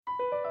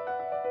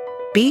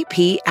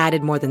BP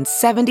added more than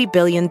 $70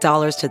 billion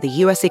to the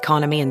U.S.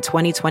 economy in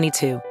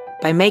 2022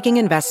 by making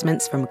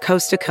investments from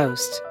coast to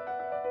coast.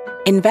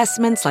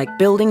 Investments like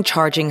building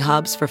charging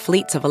hubs for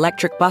fleets of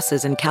electric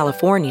buses in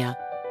California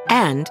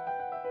and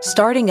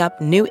starting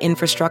up new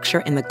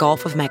infrastructure in the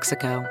Gulf of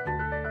Mexico.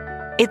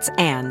 It's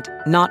and,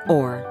 not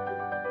or.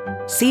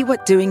 See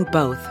what doing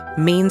both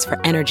means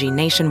for energy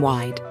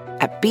nationwide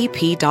at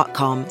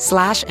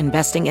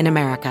bp.com/investing in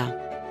America.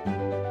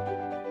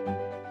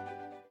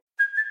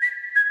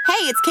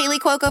 Hey, it's Kaylee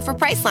Cuoco for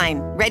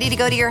Priceline. Ready to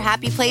go to your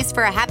happy place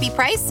for a happy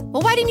price?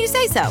 Well, why didn't you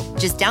say so?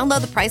 Just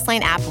download the Priceline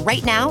app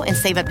right now and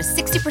save up to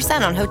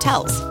 60% on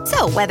hotels.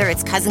 So whether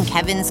it's Cousin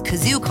Kevin's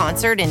Kazoo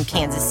Concert in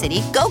Kansas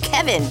City, go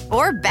Kevin,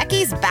 or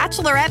Becky's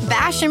Bachelorette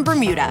Bash in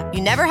Bermuda,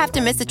 you never have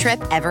to miss a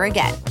trip ever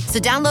again. So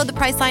download the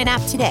Priceline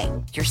app today.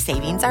 Your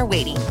savings are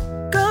waiting.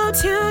 Go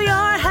to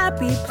your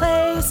happy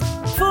place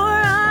for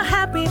a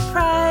happy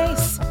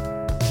price.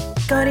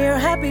 Go to your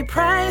happy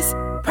price,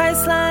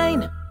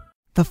 Priceline.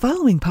 The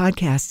following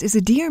podcast is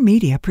a Dear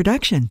Media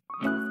production.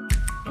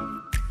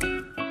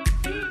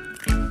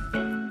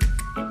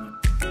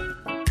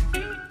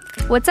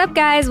 What's up,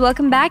 guys?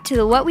 Welcome back to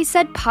the What We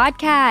Said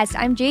podcast.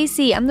 I'm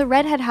JC. I'm the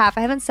redhead half.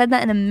 I haven't said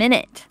that in a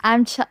minute.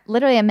 I'm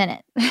literally a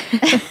minute.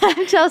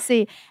 I'm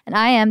Chelsea, and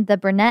I am the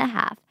brunette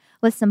half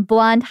with some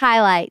blonde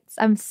highlights.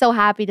 I'm so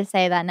happy to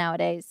say that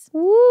nowadays.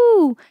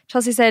 Woo!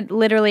 Chelsea said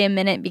literally a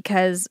minute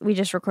because we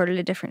just recorded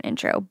a different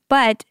intro.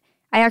 But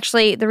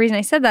the reason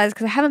I said that is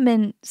because I haven't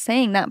been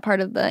saying that part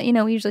of the,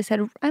 we usually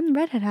said, I'm the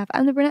redhead half,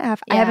 I'm the brunette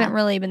half. Yeah. I haven't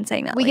really been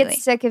saying that lately. We get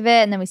sick of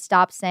it, and then we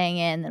stop saying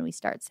it, and then we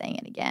start saying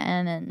it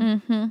again,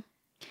 and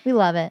we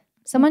love it.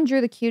 Someone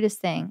drew the cutest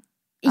thing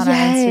on our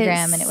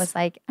Instagram, and it was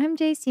like, I'm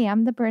JC,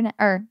 I'm the brunette,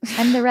 or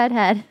I'm the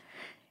redhead.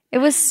 It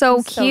was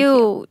so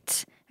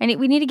cute.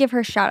 We need to give her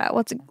a shout out.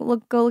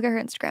 Go look at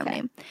her Instagram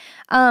name.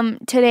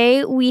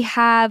 Today we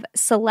have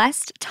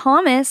Celeste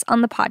Thomas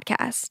on the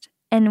podcast,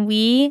 and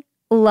we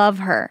love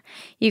her.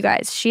 You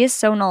guys, she is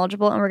so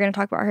knowledgeable, and we're going to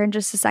talk about her in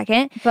just a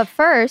second. But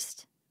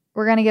first,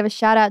 we're going to give a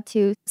shout out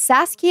to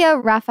Saskia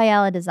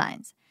Rafaela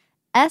Designs.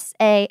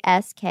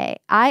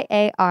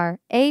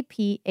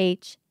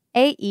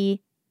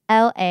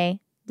 SASKIARAPHAELA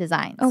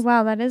Designs. Oh,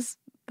 wow.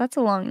 That's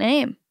a long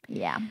name.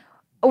 Yeah.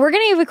 We're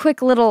going to give a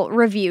quick little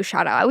review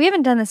shout out. We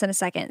haven't done this in a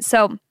second.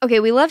 So,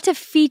 we love to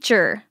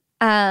feature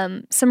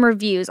some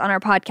reviews on our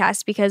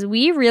podcast because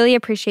we really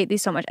appreciate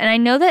these so much. And I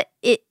know that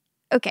it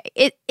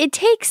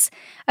takes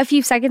a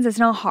few seconds. It's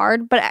not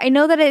hard, but I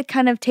know that it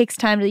kind of takes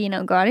time to,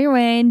 go out of your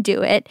way and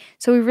do it.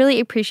 So we really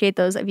appreciate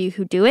those of you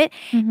who do it.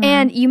 Mm-hmm.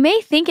 And you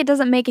may think it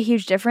doesn't make a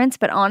huge difference,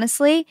 but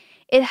honestly,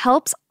 it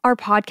helps our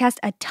podcast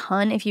a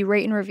ton if you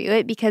rate and review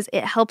it because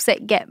it helps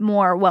it get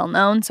more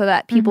well-known so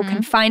that people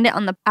can find it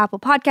on the Apple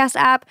Podcast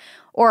app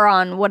or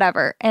on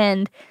whatever.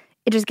 And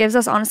it just gives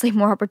us, honestly,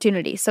 more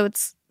opportunity. So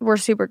we're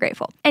super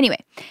grateful.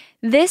 Anyway,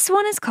 this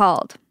one is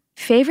called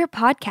Favorite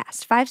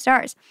Podcast, 5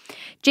 stars.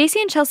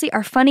 JC and Chelsea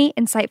are funny,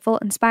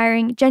 insightful,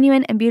 inspiring,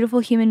 genuine, and beautiful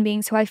human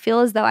beings who I feel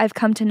as though I've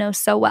come to know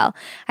so well.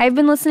 I have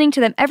been listening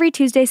to them every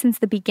Tuesday since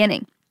the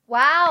beginning.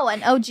 Wow,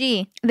 an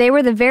OG. They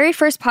were the very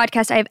first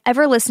podcast I have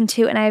ever listened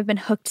to, and I have been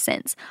hooked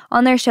since.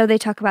 On their show, they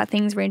talk about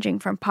things ranging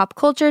from pop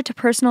culture to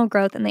personal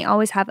growth, and they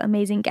always have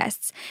amazing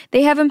guests.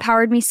 They have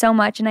empowered me so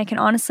much, and I can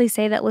honestly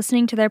say that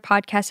listening to their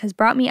podcast has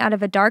brought me out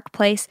of a dark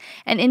place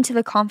and into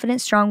the confident,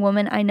 strong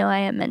woman I know I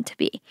am meant to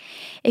be.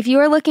 If you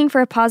are looking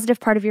for a positive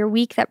part of your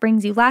week that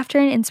brings you laughter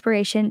and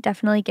inspiration,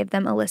 definitely give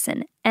them a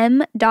listen.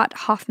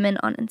 M.Hoffman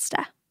on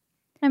Insta.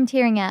 I'm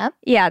tearing up.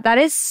 Yeah, that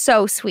is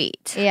so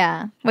sweet.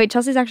 Yeah. Wait,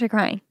 Chelsea's actually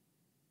crying.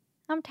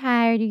 I'm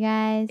tired, you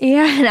guys.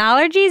 Yeah, and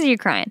allergies, you're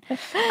crying.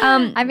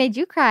 I made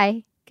you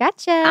cry.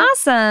 Gotcha.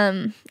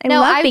 Awesome. I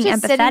love being empathetic. I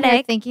was just sitting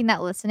here thinking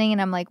that listening,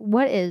 and I'm like,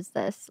 what is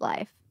this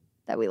life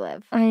that we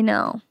live? I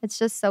know. It's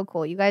just so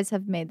cool. You guys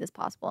have made this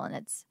possible, and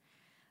it's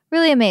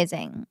really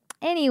amazing.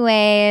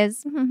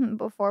 Anyways,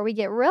 before we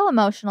get real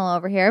emotional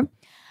over here,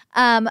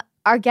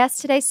 our guest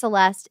today,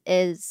 Celeste,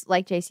 is,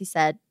 like JC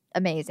said,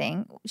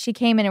 amazing. She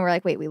came in and we're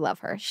like, wait, we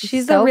love her.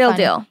 She's so the real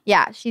deal.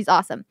 Yeah, she's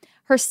awesome.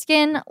 Her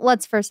skin,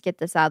 let's first get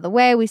this out of the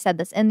way. We said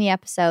this in the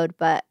episode,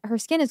 but her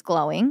skin is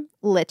glowing,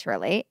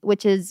 literally,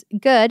 which is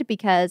good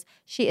because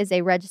she is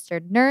a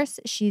registered nurse.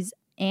 She's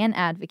an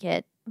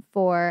advocate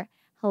for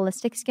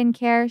holistic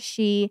skincare.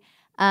 She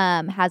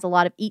has a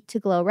lot of Eat to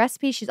Glow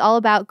recipes. She's all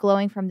about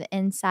glowing from the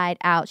inside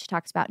out. She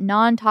talks about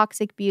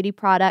non-toxic beauty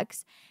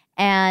products,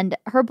 and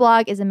her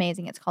blog is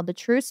amazing. It's called The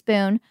True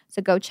Spoon,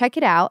 so go check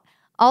it out.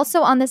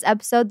 Also on this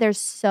episode, there's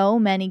so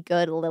many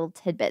good little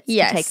tidbits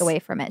to take away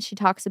from it. She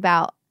talks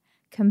about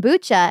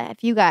kombucha.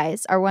 If you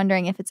guys are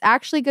wondering if it's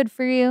actually good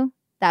for you,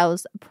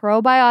 those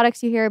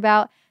probiotics you hear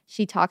about,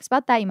 she talks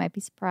about that. You might be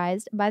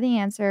surprised by the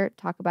answer.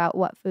 Talk about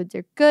what foods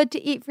are good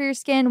to eat for your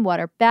skin, what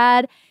are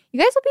bad. You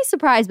guys will be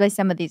surprised by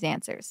some of these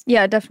answers.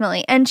 Yeah,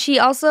 definitely. And she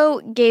also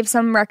gave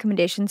some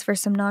recommendations for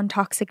some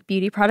non-toxic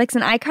beauty products.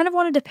 And I kind of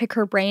wanted to pick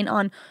her brain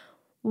on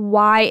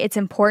why it's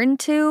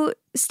important to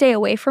stay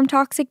away from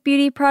toxic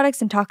beauty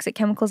products and toxic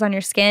chemicals on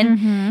your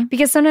skin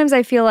because sometimes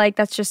I feel like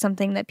that's just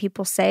something that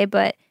people say,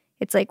 but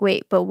it's like,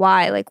 wait, but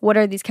why? Like, what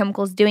are these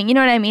chemicals doing? You know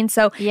what I mean?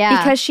 So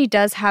because she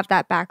does have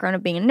that background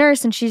of being a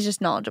nurse and she's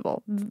just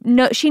knowledgeable.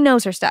 No, she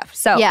knows her stuff.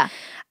 So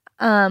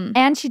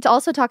and she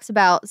also talks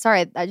about,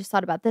 sorry, I just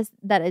thought about this,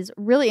 that is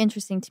really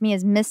interesting to me,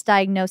 is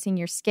misdiagnosing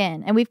your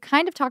skin. And we've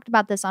kind of talked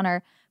about this on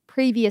our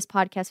previous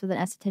podcast with an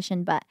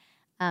esthetician, but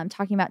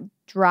talking about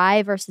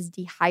dry versus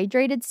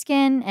dehydrated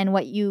skin and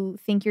what you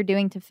think you're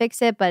doing to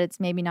fix it, but it's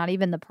maybe not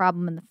even the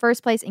problem in the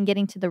first place, and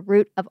getting to the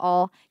root of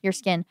all your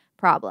skin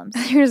problems.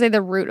 You're going to say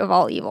the root of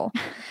all evil.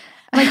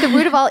 Like the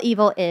root of all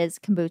evil is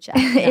kombucha.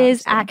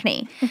 Is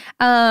acne.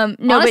 No,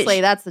 honestly,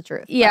 that's the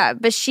truth. Yeah,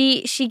 but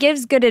she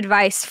gives good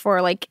advice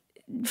for like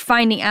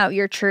finding out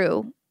your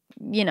true,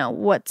 you know,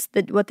 what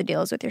the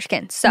deal is with your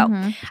skin. So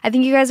I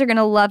think you guys are going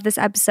to love this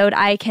episode.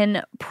 I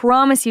can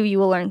promise you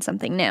will learn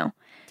something new.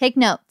 Take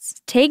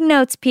notes. Take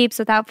notes, peeps.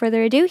 Without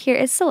further ado, here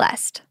is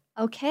Celeste.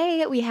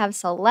 Okay, we have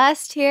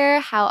Celeste here.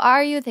 How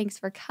are you? Thanks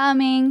for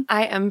coming.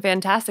 I am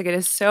fantastic. It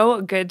is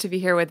so good to be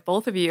here with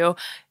both of you.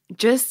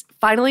 Just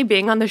finally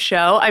being on the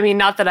show. I mean,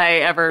 not that I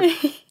ever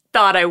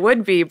thought I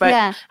would be,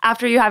 but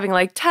after you having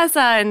like Tessa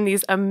and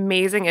these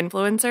amazing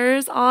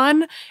influencers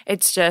on,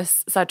 it's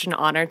just such an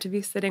honor to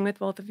be sitting with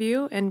both of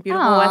you in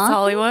beautiful West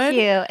Hollywood. Thank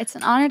you. It's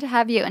an honor to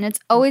have you, and it's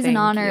always an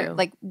honor.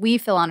 Like, we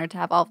feel honored to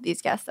have all of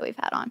these guests that we've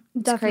had on.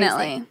 It's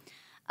Definitely.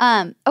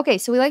 Crazy. Okay,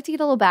 so we like to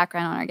get a little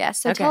background on our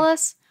guests. So tell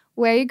us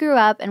where you grew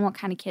up and what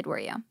kind of kid were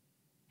you?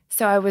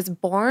 So I was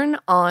born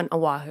on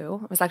Oahu.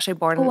 I was actually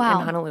born in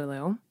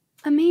Honolulu.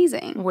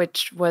 Amazing.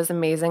 Which was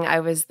amazing. I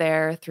was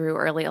there through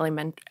early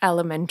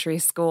elementary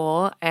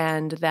school,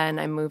 and then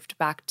I moved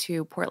back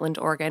to Portland,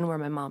 Oregon, where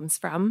my mom's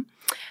from.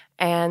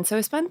 And so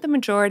I spent the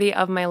majority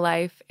of my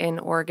life in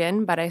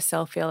Oregon, but I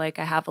still feel like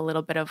I have a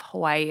little bit of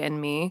Hawaii in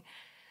me.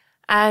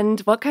 And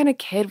what kind of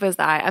kid was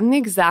I? I'm the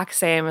exact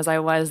same as I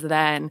was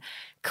then.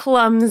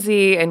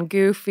 Clumsy and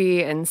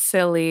goofy and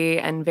silly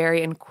and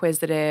very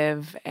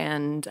inquisitive.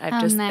 And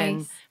I've just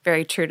been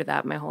very true to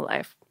that my whole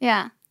life.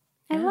 Yeah.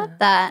 I love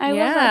that. I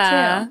love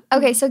that too.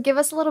 Okay, so give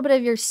us a little bit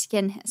of your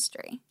skin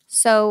history.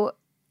 So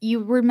you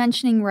were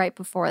mentioning right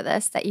before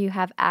this that you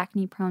have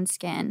acne-prone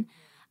skin.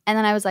 And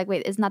then I was like,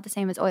 wait, it's not the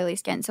same as oily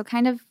skin. So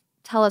kind of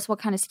tell us what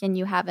kind of skin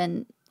you have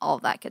and all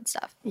of that good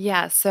stuff.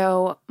 Yeah,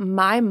 so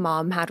my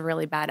mom had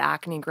really bad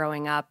acne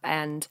growing up,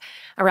 and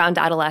around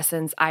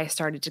adolescence, I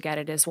started to get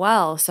it as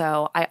well.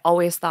 So I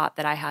always thought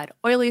that I had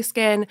oily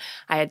skin.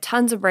 I had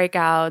tons of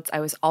breakouts. I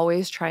was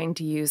always trying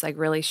to use like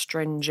really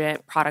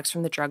stringent products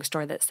from the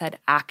drugstore that said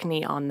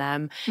acne on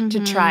them to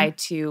try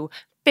to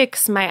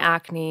fix my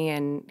acne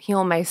and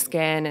heal my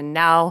skin. And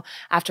now,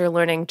 after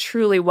learning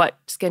truly what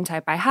skin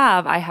type I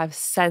have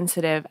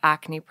sensitive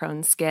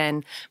acne-prone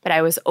skin, but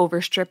I was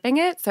overstripping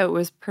it, so it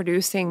was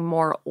producing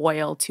more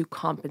oil to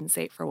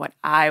compensate for what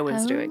I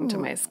was doing to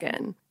my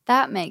skin.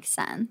 That makes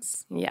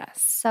sense.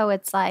 Yes. So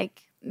it's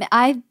like,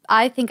 I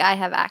think I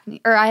have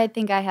acne, or I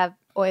think I have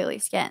oily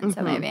skin,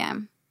 so maybe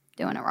I'm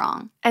doing it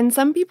wrong. And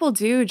some people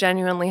do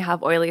genuinely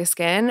have oily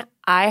skin.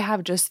 I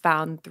have just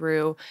found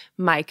through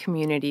my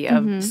community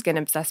of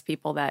skin-obsessed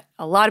people that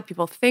a lot of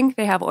people think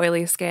they have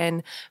oily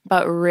skin,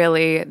 but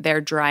really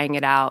they're drying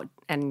it out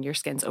and your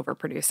skin's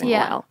overproducing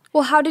oil.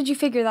 Well, how did you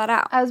figure that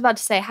out? I was about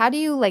to say, how do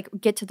you like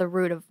get to the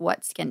root of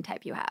what skin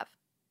type you have?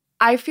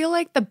 I feel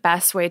like the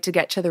best way to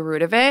get to the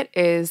root of it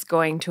is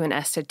going to an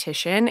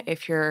esthetician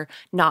if you're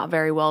not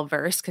very well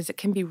versed, because it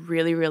can be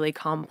really, really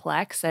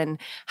complex. And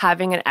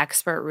having an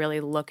expert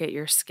really look at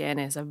your skin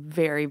is a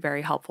very,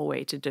 very helpful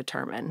way to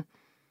determine.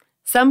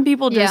 Some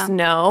people just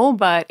know,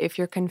 but if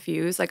you're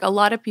confused, like a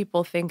lot of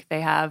people think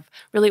they have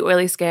really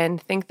oily skin,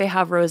 think they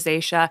have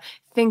rosacea,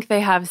 think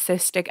they have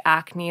cystic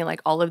acne,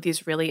 like all of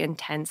these really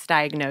intense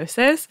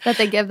diagnoses. That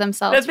they give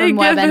themselves from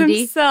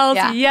WebMD.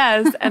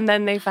 Yes. And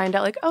then they find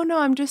out like, oh no,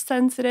 I'm just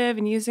sensitive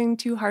and using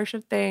too harsh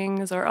of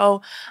things, or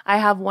oh, I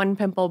have one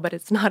pimple, but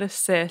it's not a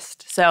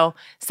cyst. So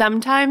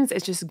sometimes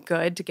it's just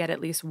good to get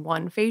at least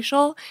one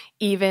facial,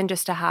 even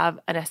just to have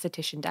an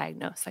esthetician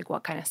diagnose like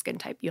what kind of skin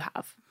type you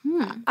have.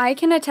 I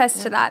can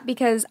attest to that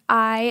because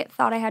I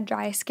thought I had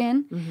dry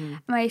skin.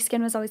 My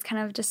skin was always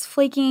kind of just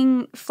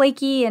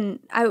flaky, and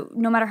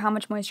no matter how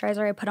much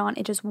moisturizer I put on,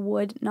 it just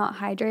would not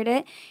hydrate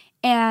it.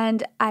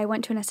 And I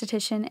went to an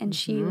esthetician, and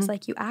she was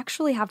like, you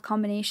actually have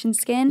combination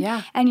skin,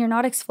 and you're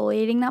not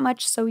exfoliating that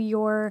much, so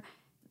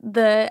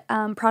the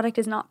product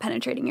is not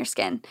penetrating your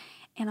skin.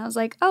 And I was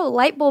like, oh,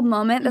 light bulb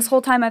moment. This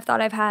whole time I've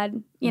thought I've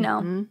had,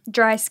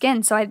 dry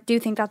skin. So I do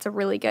think that's a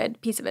really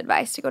good piece of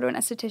advice to go to an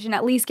esthetician,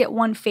 at least get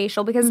one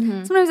facial, because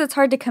sometimes it's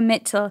hard to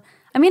commit to,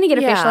 I'm going to get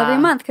a facial every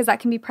month because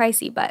that can be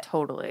pricey. But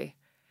totally.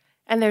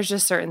 And there's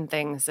just certain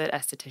things that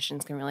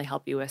estheticians can really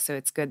help you with, so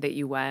it's good that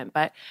you went.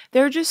 But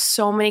there are just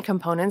so many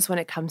components when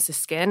it comes to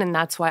skin, and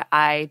that's why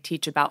I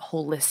teach about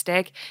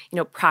holistic,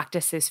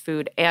 practices,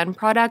 food, and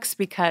products,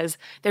 because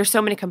there's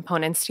so many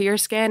components to your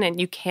skin,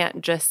 and you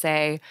can't just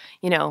say,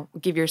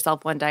 give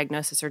yourself one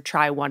diagnosis or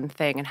try one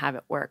thing and have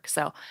it work.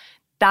 So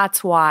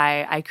that's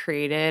why I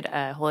created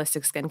a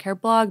holistic skincare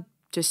blog,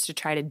 just to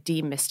try to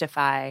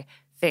demystify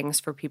things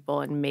for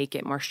people and make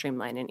it more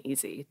streamlined and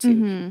easy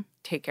to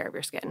take care of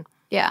your skin.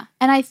 Yeah.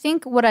 And I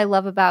think what I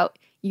love about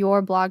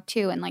your blog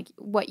too, and like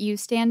what you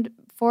stand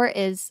for,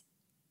 is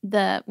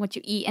what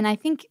you eat. And I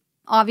think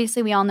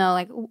obviously we all know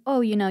like,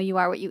 oh, you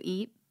are what you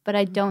eat, but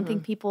I don't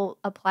think people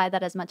apply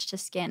that as much to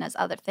skin as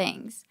other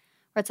things.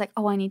 Where it's like,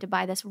 oh, I need to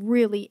buy this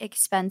really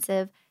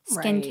expensive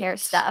skincare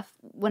stuff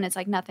when it's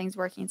like nothing's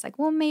working. It's like,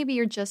 well, maybe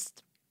you're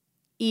just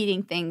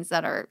eating things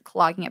that are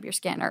clogging up your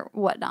skin or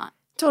whatnot.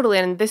 Totally.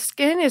 And the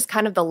skin is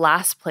kind of the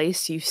last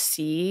place you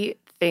see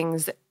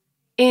things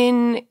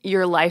in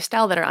your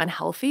lifestyle that are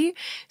unhealthy.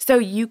 So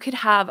you could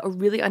have a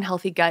really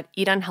unhealthy gut,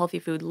 eat unhealthy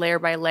food layer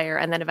by layer,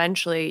 and then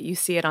eventually you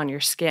see it on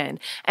your skin.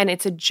 And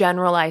it's a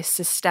generalized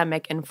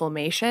systemic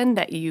inflammation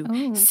that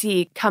you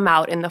see come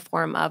out in the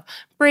form of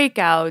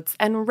breakouts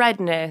and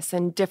redness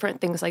and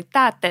different things like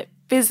that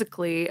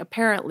physically,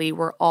 apparently,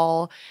 we're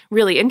all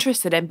really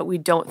interested in, but we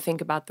don't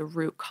think about the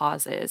root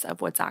causes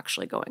of what's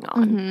actually going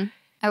on.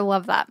 I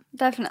love that.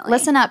 Definitely.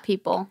 Listen up,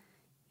 people.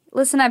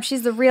 Listen up.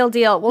 She's the real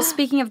deal. Well,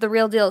 speaking of the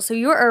real deal, so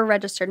you're a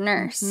registered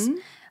nurse.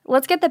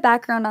 Let's get the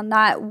background on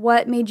that.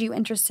 What made you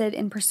interested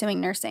in pursuing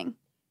nursing?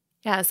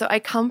 Yeah, so I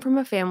come from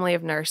a family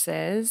of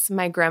nurses.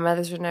 My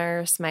grandmother's a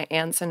nurse, my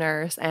aunt's a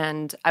nurse,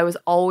 and I was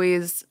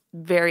always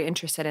very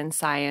interested in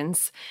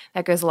science.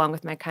 That goes along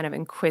with my kind of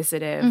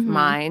inquisitive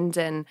mind.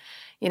 And,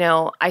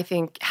 I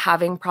think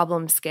having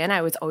problem skin,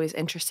 I was always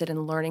interested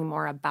in learning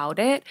more about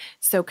it.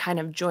 So kind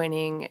of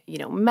joining,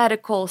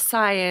 medical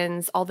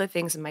science, all the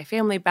things in my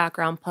family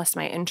background, plus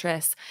my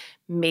interests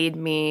made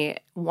me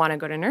want to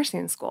go to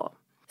nursing school.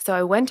 So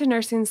I went to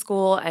nursing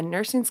school, and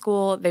nursing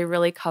school, they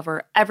really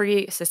cover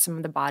every system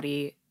of the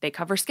body. They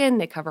cover skin,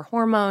 they cover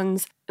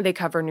hormones, they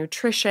cover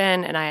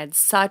nutrition, and I had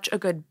such a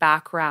good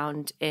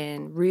background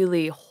in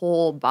really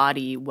whole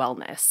body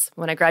wellness.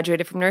 When I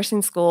graduated from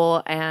nursing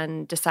school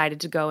and decided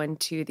to go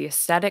into the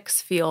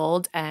aesthetics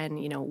field and,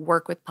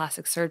 work with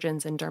plastic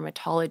surgeons and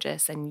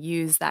dermatologists and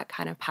use that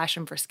kind of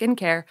passion for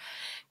skincare,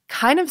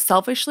 kind of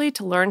selfishly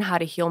to learn how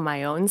to heal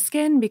my own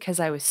skin because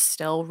I was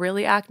still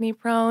really acne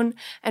prone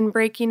and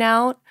breaking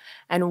out.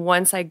 And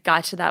once I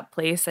got to that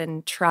place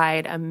and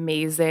tried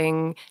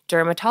amazing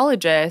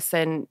dermatologists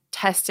and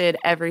tested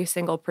every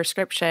single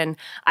prescription,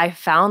 I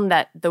found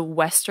that the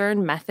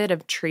Western method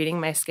of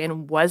treating my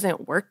skin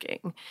wasn't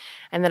working,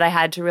 and that I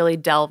had to really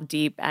delve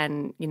deep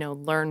and,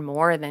 learn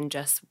more than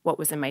just what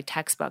was in my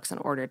textbooks in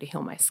order to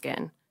heal my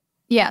skin.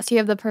 Yeah, so you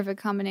have the perfect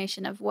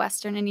combination of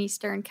Western and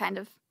Eastern kind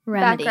of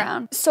remedy.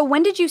 Background. So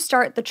when did you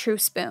start the True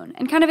Spoon?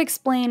 And kind of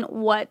explain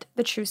what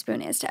the True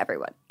Spoon is to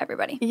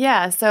everybody.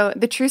 Yeah, so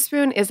the True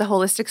Spoon is a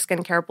holistic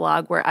skincare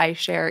blog where I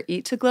share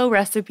Eat to Glow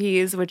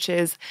recipes, which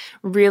is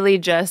really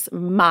just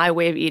my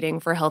way of eating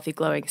for healthy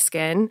glowing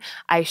skin.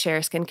 I share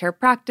skincare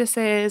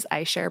practices,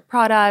 I share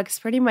products,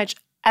 pretty much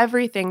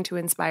everything to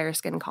inspire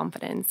skin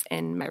confidence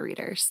in my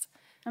readers.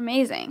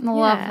 Amazing.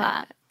 Love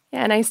that.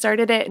 Yeah, and I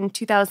started it in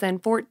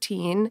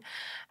 2014,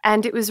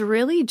 and it was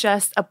really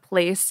just a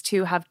place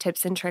to have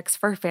tips and tricks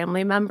for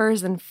family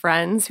members and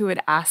friends who would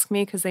ask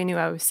me because they knew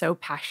I was so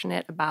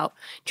passionate about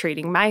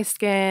treating my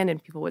skin,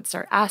 and people would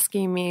start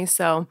asking me.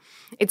 So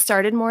it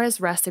started more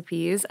as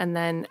recipes, and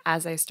then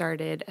as I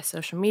started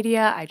social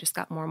media, I just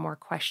got more and more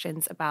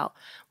questions about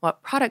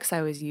what products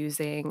I was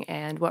using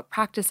and what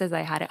practices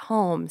I had at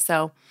home.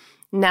 So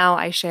now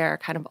I share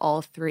kind of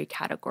all three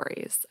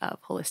categories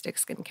of holistic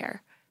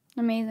skincare.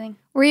 Amazing.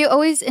 Were you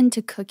always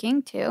into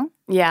cooking too?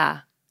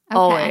 Yeah, Okay.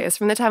 always.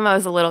 From the time I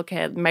was a little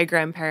kid, my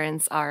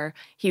grandparents are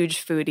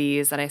huge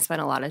foodies, and I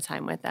spent a lot of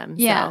time with them.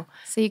 Yeah,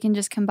 so you can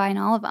just combine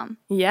all of them.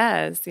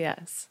 Yes.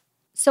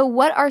 So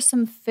what are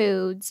some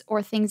foods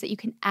or things that you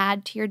can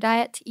add to your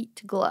diet to eat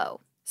to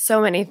glow? So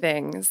many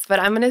things, but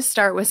I'm going to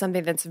start with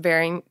something that's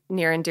very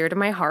near and dear to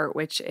my heart,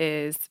 which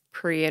is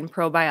pre and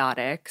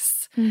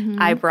probiotics.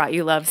 I brought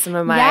you love some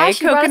of my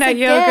coconut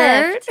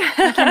yogurt.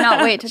 I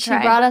cannot wait to try.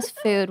 She brought us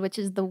food, which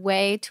is the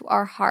way to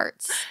our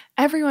hearts.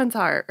 Everyone's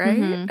heart,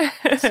 right?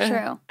 It's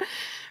true.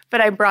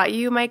 But I brought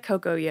you my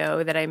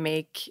Coco-Yo that I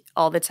make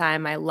all the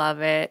time. I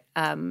love it.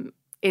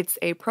 It's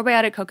a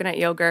probiotic coconut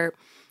yogurt.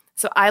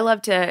 So I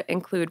love to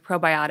include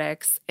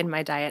probiotics in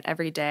my diet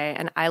every day,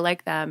 and I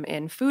like them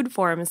in food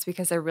forms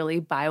because they're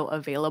really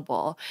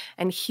bioavailable.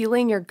 And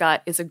healing your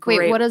gut is a great...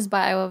 Wait, what does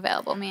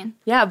bioavailable mean?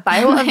 Yeah,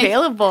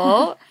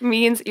 bioavailable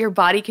means your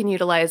body can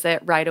utilize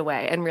it right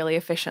away and really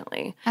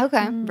efficiently.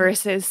 Okay.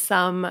 Versus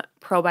some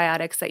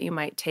probiotics that you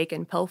might take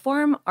in pill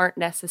form aren't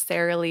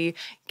necessarily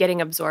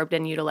getting absorbed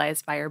and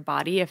utilized by your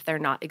body if they're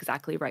not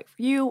exactly right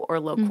for you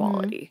or low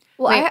quality.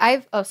 Well,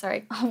 Wait,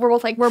 sorry. we're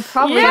both like, We're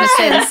probably going to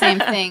say the same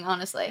thing,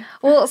 honestly.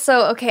 well,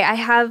 so, okay, I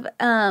have,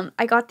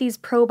 I got these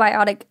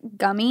probiotic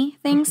gummy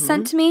things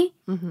sent to me.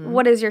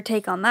 What is your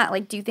take on that?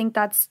 Like, do you think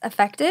that's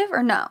effective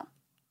or no?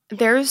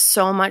 There's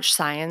so much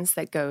science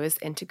that goes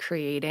into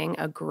creating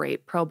a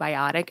great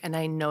probiotic, and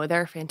I know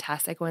there are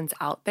fantastic ones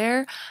out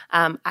there.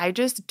 I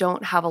just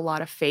don't have a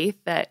lot of faith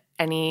that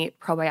any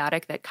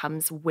probiotic that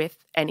comes with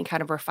any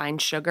kind of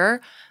refined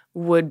sugar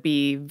would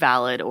be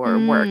valid or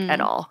work at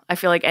all. I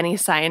feel like any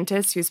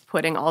scientist who's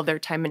putting all their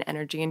time and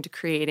energy into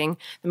creating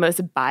the most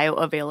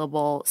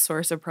bioavailable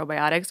source of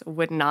probiotics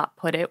would not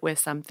put it with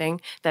something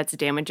that's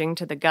damaging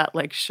to the gut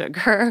like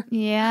sugar.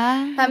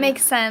 Yeah. That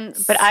makes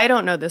sense. But I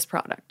don't know this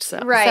product, so.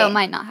 Right. So it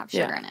might not have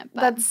sugar in it.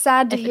 But that's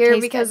sad to if it hear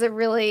tastes because good. it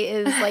really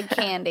is like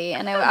candy.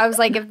 And I was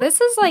like, if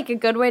this is like a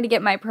good way to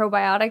get my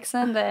probiotics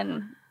in,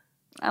 then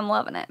I'm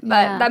loving it.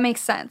 But that makes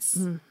sense.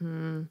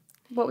 Mm-hmm.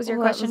 What was your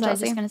What question, was I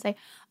Chelsea? just going to say?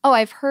 Oh,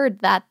 I've heard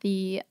that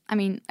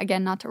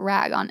again, not to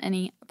rag on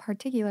any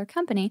particular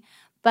company,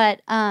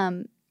 but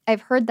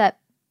I've heard that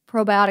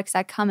probiotics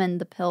that come in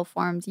the pill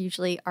forms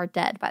usually are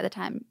dead by the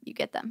time you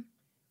get them.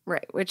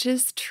 Right, which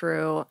is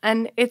true.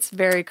 And it's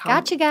very common.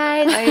 Gotcha,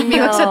 guys. I He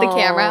looks at the know.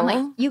 camera. I'm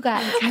like, you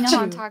guys, you know what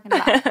I'm talking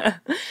about.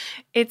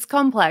 It's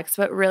complex,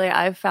 but really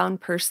I've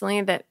found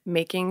personally that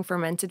making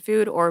fermented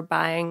food or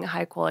buying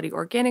high quality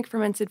organic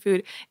fermented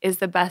food is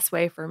the best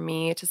way for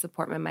me to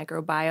support my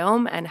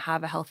microbiome and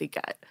have a healthy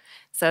gut.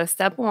 So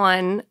step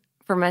 1,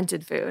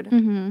 fermented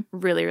food.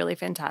 Really, really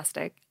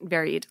fantastic.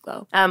 Very Eat to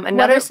Glow.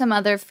 What are some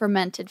other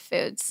fermented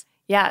foods?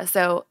 Yeah,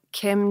 so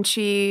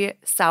kimchi,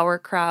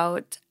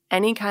 sauerkraut,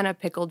 any kind of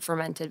pickled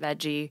fermented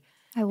veggie.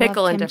 I love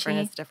Pickle and kimchi. different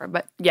is different,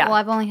 but yeah. Well,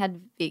 I've only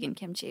had vegan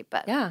kimchi,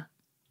 but Yeah.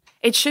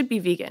 It should be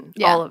vegan,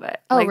 Yeah. all of it.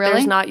 Oh, like, really?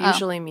 There's not Oh.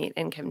 usually meat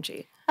in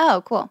kimchi.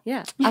 oh, cool.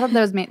 Yeah. I thought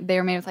they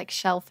were made with like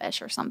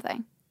shellfish or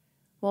something.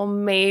 Well,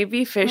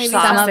 maybe fish Maybe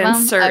some sauce of in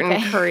them? certain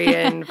Okay.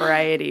 Korean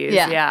varieties.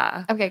 Yeah.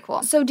 Yeah. Okay,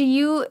 cool. So do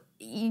you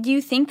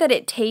think that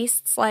it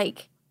tastes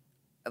like,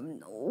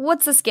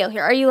 what's the scale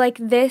here? Are you like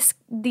these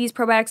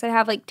probiotics I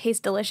have like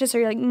taste delicious, or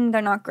you're like,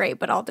 they're not great,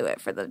 but I'll do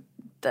it for the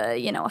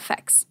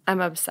effects?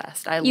 I'm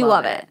obsessed. I You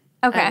love love it.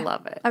 Okay. I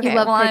love it. Okay. You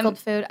love well, pickled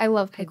food? I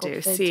love I pickled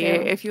do. food See, too.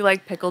 if you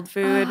like pickled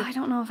food, I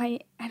don't know if I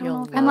don't You'll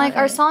know if I'm like,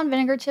 love are it. salt and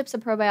vinegar chips a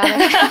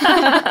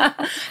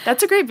probiotic?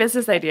 that's a great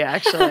business idea,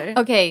 actually.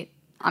 Okay,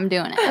 I'm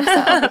doing it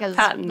so, because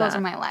Patent those that.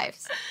 are my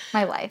lives.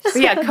 My life. But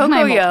yeah, My Cocoa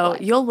multiple Yo,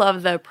 lives. you'll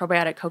love the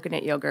probiotic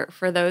coconut yogurt.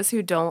 For those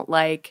who don't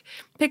like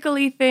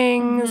pickly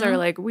things or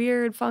like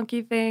weird,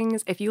 funky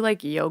things, if you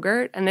like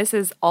yogurt, and this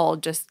is all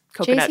just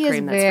coconut JC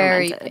cream is that's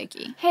very fermented.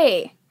 picky.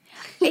 Hey,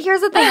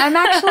 here's the thing.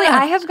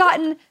 I have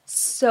gotten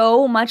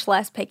so much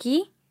less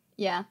picky.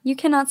 Yeah. You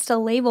cannot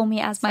still label me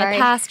as my Sorry.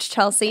 past,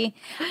 Chelsea.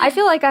 I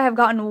feel like I have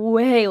gotten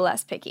way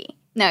less picky.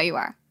 No, you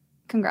are.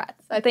 Congrats.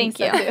 I Thank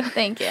think you. so, too.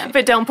 Thank you.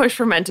 But don't push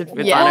fermented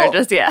foods Yeah. on her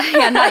just yet.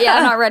 Yeah, I'm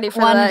not ready for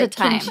One the at a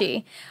time.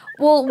 kimchi.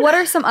 Well, what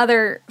are some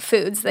other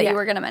foods that Yeah. you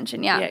were going to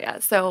mention? Yeah.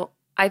 So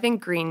I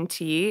think green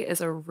tea is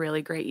a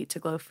really great Eat to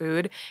Glow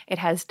food. It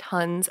has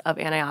tons of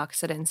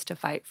antioxidants to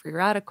fight free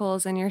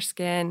radicals in your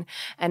skin,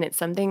 and it's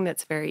something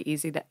that's very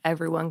easy that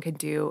everyone could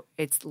do.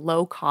 It's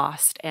low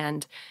cost,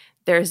 and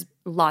there's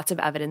lots of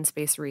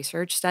evidence-based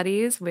research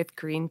studies with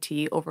green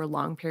tea over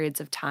long periods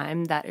of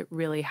time that it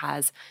really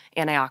has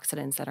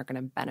antioxidants that are going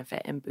to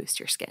benefit and boost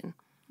your skin.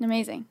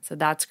 Amazing. So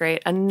that's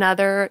great.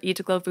 Another Eat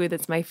to Glow food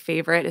that's my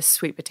favorite is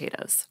sweet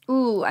potatoes.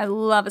 Ooh, I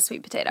love a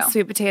sweet potato.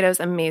 Sweet potatoes,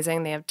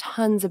 amazing. They have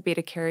tons of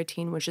beta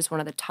carotene, which is one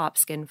of the top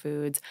skin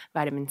foods.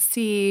 Vitamin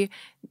C.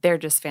 They're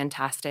just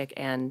fantastic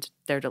and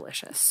they're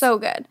delicious. So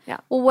good. Yeah.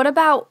 Well, what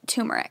about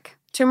turmeric?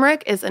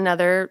 Turmeric is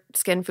another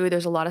skin food.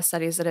 There's a lot of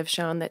studies that have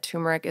shown that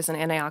turmeric is an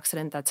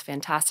antioxidant that's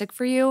fantastic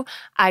for you.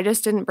 I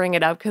just didn't bring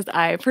it up because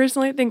I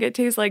personally think it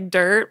tastes like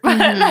dirt. But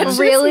that's just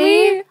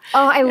Really? me.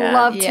 Oh, I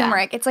love Yeah.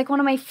 turmeric. It's like one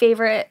of my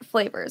favorite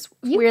flavors.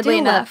 You weirdly do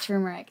enough. love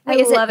turmeric. I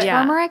Wait, is love it it.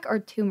 Yeah. turmeric or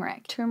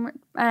turmeric? Turmeric.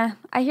 I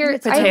hear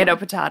it's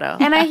Potato.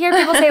 and I hear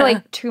people say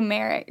like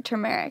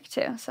turmeric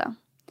too. So,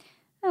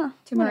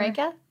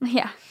 Turmerica?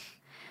 yeah,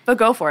 But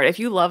go for it. If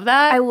you love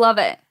that, I love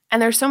it.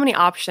 and there's so many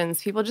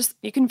options,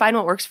 you can find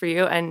what works for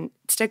you and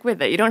stick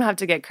with it. You don't have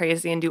to get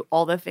crazy and do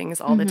all the things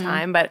all the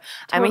time. But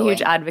I'm a huge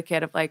Totally.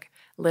 advocate of like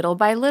little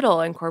by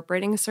little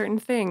incorporating certain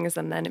things,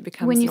 and then it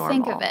becomes When you normal.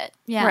 think of it.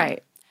 Yeah.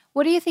 Right.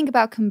 What do you think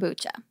about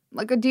kombucha?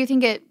 Like, do you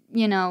think it,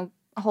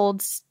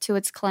 holds to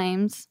its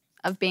claims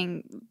of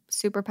being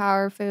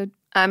superpower food?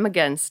 I'm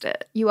against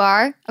it. You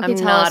are? Okay, I'm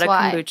tell not us a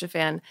why. kombucha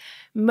fan.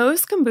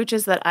 Most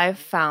kombuchas that I've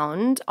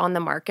found on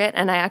the market,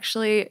 and I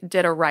actually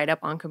did a write-up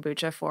on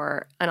kombucha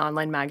for an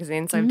online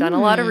magazine, so I've done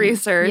a lot of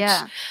research.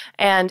 yeah.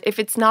 And if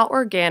it's not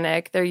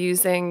organic, they're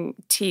using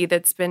tea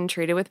that's been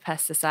treated with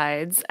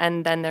pesticides,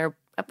 and then they're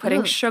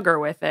putting sugar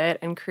with it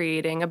and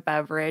creating a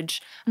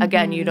beverage.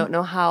 Again, you don't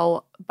know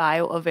how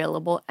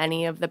bioavailable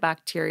any of the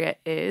bacteria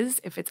is,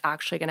 if it's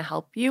actually going to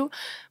help you.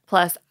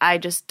 Plus, I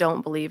just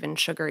don't believe in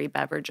sugary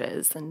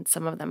beverages, and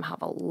some of them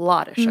have a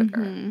lot of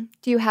sugar.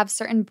 Do you have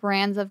certain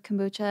brands of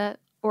kombucha,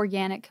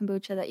 organic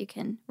kombucha, that you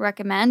can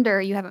recommend,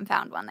 or you haven't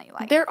found one that you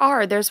like?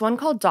 There's one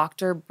called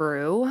Dr.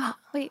 Brew.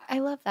 Wait, I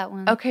love that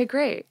one. Okay,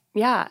 great.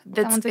 Yeah,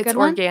 one's a it's good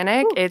one?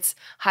 organic. It's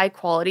high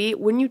quality.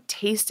 When you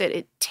taste it,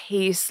 it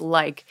tastes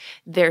like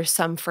there's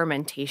some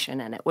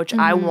fermentation in it, which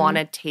I want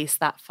to taste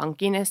that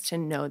funkiness to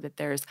know that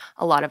there's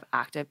a lot of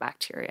active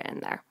bacteria in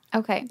there.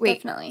 Okay, wait.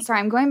 Definitely. Sorry,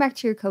 I'm going back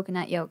to your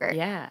coconut yogurt.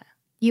 Yeah.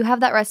 You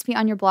have that recipe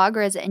on your blog,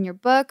 or is it in your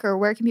book, or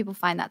where can people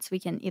find that so we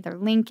can either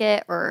link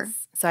it or...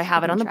 So I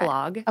have it on the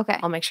blog. Okay.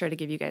 I'll make sure to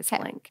give you guys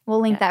a link. We'll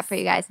link that for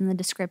you guys in the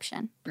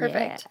description.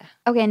 Perfect. Yeah.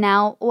 Okay,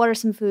 now what are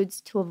some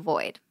foods to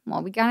avoid?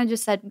 Well, we kind of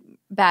just said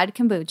bad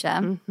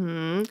kombucha.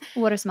 Mm-hmm.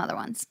 What are some other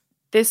ones?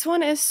 This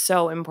one is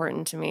so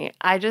important to me.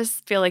 I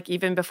just feel like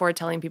even before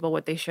telling people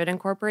what they should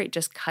incorporate,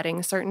 just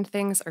cutting certain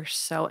things are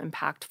so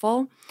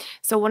impactful.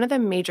 So one of the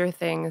major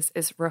things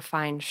is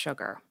refined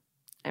sugar.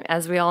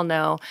 As we all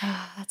know,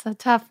 That's a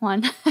tough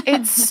one.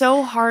 it's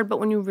so hard, but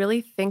when you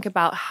really think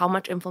about how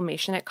much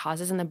inflammation it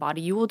causes in the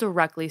body, you will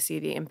directly see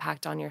the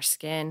impact on your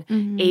skin,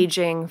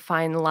 aging,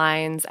 fine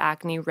lines,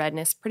 acne,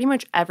 redness, pretty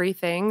much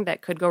everything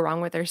that could go wrong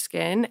with our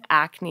skin,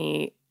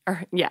 acne,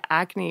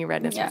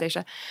 redness,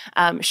 rosacea,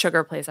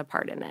 sugar plays a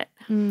part in it.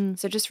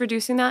 So just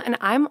reducing that. And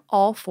I'm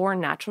all for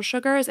natural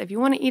sugars. If you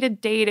want to eat a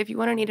date, if you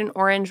want to eat an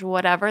orange,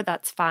 whatever,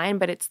 that's fine.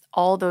 But it's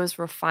all those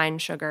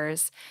refined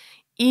sugars.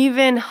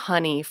 Even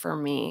honey for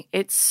me,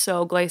 it's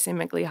so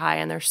glycemically high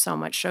and there's so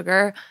much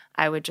sugar.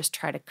 I would just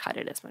try to cut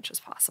it as much as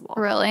possible.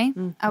 Really?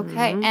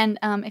 Okay. And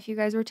if you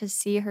guys were to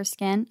see her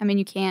skin, I mean,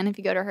 you can if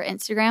you go to her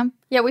Instagram.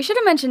 Yeah, we should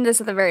have mentioned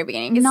this at the very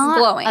beginning. It's Not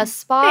glowing. a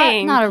spot,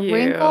 Thank not a you.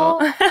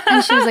 wrinkle.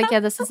 And she was like, yeah,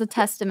 this is a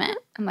testament.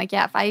 I'm like,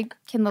 yeah, if I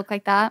can look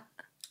like that,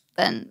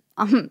 then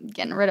I'm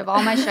getting rid of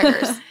all my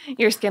sugars.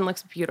 Your skin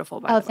looks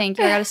beautiful, by the way. Thank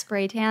you. I got a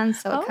spray tan,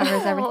 so it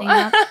covers everything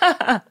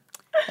up.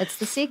 It's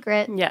the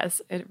secret.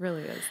 Yes, it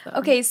really is, though.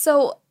 Okay,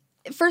 so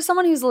for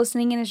someone who's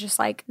listening and is just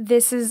like,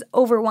 this is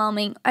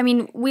overwhelming. I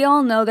mean, we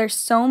all know there's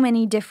so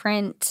much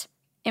different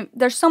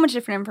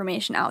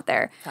information out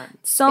there.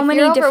 So If many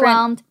you're different.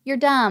 overwhelmed, you're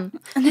dumb.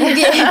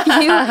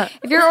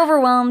 if you're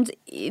overwhelmed,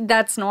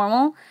 that's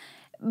normal.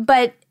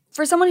 But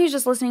for someone who's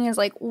just listening is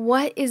like,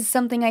 what is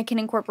something I can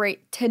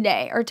incorporate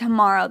today or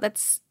tomorrow?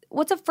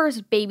 What's a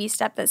first baby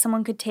step that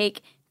someone could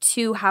take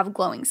to have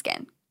glowing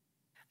skin?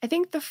 I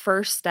think the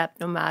first step,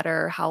 no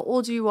matter how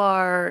old you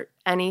are,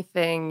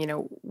 anything,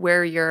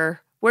 where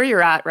you're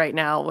at right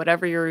now,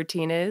 whatever your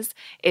routine is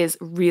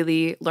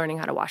really learning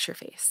how to wash your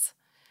face.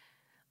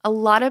 A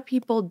lot of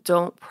people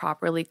don't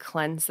properly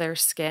cleanse their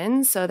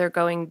skin, so they're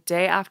going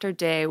day after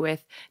day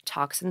with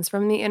toxins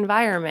from the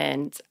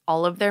environment,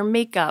 all of their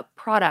makeup,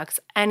 products,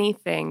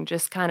 anything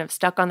just kind of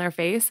stuck on their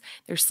face.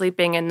 They're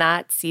sleeping in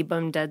that,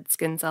 sebum, dead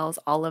skin cells,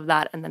 all of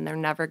that, and then they're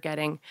never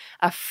getting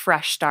a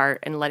fresh start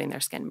and letting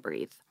their skin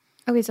breathe.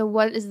 Okay, so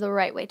what is the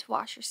right way to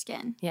wash your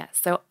skin? Yeah,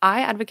 so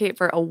I advocate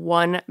for a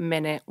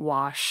 1-minute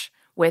wash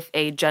with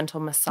a gentle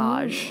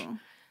massage. Ooh.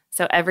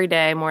 So every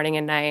day, morning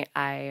and night,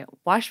 I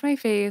wash my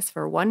face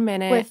for 1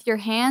 minute. With your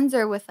hands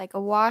or with like a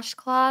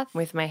washcloth?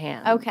 With my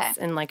hands. Okay.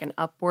 In like an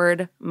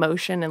upward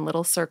motion in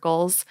little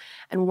circles.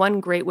 And one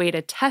great way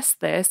to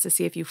test this to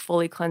see if you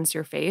fully cleanse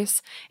your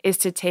face is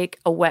to take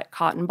a wet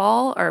cotton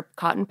ball or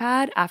cotton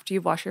pad after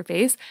you've washed your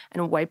face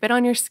and wipe it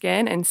on your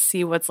skin and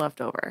see what's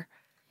left over.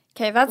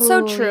 Okay, that's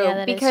so true. Yeah,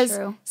 that is because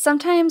true.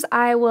 sometimes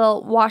I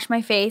will wash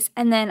my face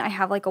and then I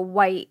have like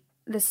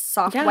this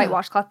soft white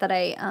washcloth that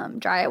I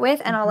dry it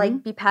with, and I'll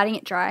like be patting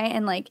it dry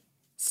and like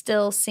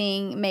still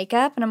seeing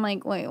makeup, and I'm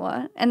like, wait,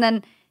 what? And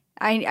then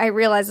I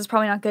realize it's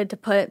probably not good to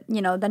put,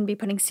 then be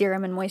putting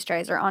serum and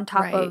moisturizer on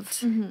top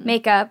of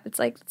makeup. It's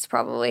like, it's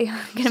probably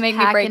going to make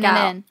me break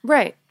out.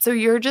 Right. So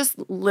you're just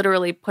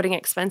literally putting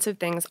expensive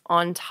things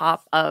on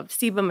top of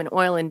sebum and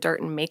oil and dirt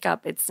and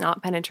makeup. It's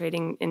not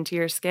penetrating into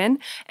your skin.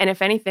 And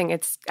if anything,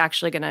 it's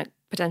actually going to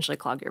potentially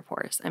clog your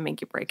pores and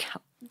make you break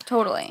out.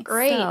 Totally.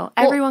 Great. So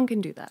everyone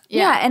can do that.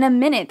 Yeah, and a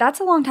minute. That's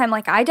a long time.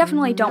 Like, I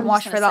definitely don't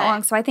wash for that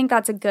long, so I think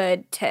that's a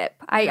good tip.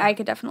 I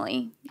could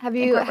definitely Have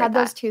you had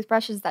those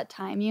toothbrushes that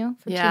time you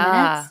for 2 Yeah.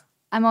 minutes?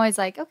 I'm always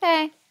like,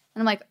 okay. And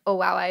I'm like, oh,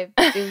 wow, I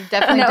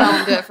definitely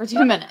don't do it for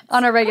 2 minutes.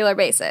 on a regular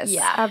basis.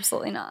 Yeah.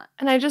 Absolutely not.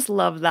 And I just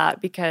love that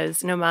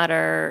because no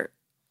matter,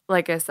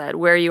 like I said,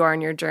 where you are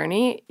in your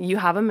journey, you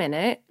have a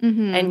minute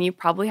and you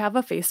probably have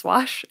a face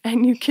wash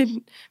and you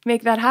can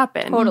make that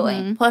happen.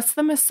 Totally. Plus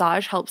the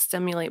massage helps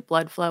stimulate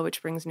blood flow,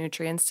 which brings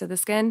nutrients to the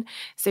skin.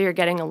 So you're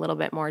getting a little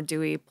bit more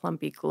dewy,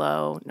 plumpy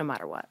glow no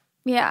matter what.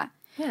 Yeah.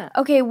 Yeah.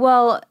 Okay,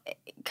 well,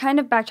 kind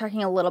of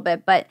backtracking a little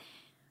bit, but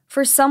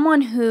for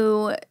someone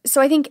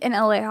so I think in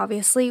LA,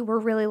 obviously, we're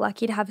really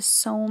lucky to have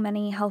so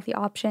many healthy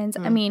options.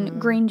 I mean,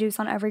 green juice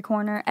on every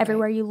corner.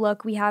 Everywhere you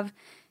look, we have,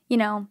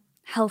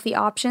 healthy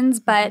options.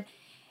 But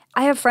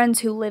I have friends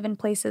who live in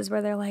places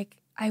where they're like,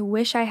 I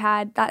wish I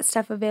had that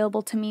stuff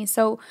available to me.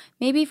 So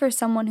maybe for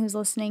someone who's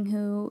listening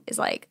who is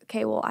like,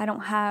 okay, well, I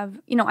don't have,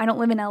 I don't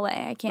live in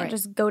LA. I can't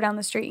just go down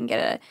the street and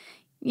get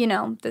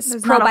this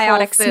There's not a Whole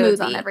probiotic Foods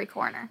smoothie on every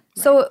corner.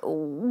 So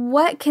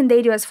what can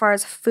they do as far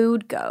as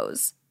food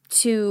goes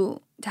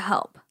to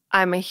help?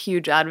 I'm a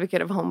huge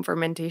advocate of home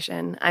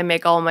fermentation. I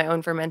make all my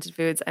own fermented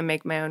foods. I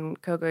make my own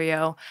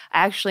cocoa.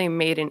 I actually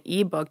made an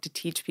ebook to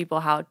teach people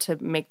how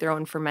to make their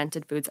own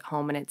fermented foods at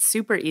home, and it's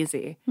super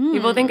easy.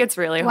 People think it's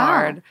really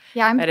hard.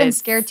 Yeah, I've but been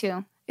scared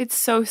too. It's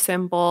so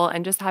simple,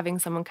 and just having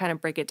someone kind of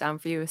break it down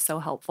for you is so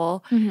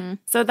helpful.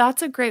 So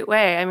that's a great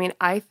way. I mean,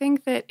 I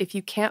think that if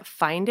you can't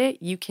find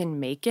it, you can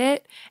make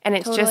it, and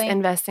it's just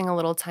investing a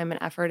little time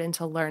and effort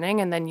into learning,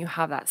 and then you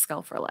have that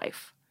skill for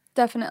life.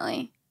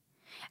 Definitely.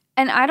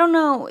 And I don't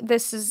know,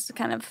 this is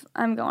kind of,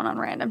 I'm going on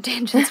random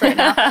tangents right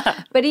now,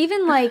 but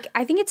even like,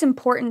 I think it's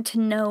important to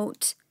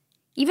note,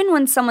 even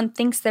when someone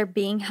thinks they're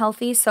being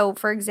healthy, so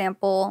for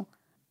example,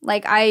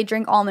 like I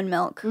drink almond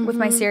milk with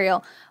my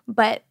cereal,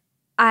 but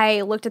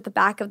I looked at the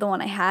back of the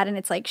one I had and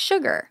it's like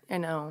sugar. I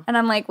know. And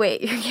I'm like,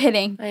 wait, you're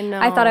kidding. I know.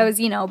 I thought I was,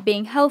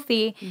 being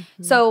healthy.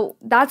 So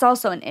that's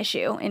also an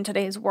issue in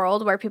today's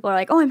world where people are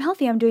like, oh, I'm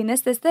healthy. I'm doing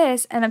this,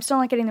 and I'm still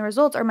not getting the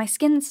results, or my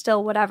skin's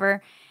still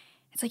whatever.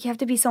 It's like you have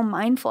to be so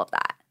mindful of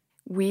that.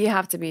 We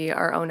have to be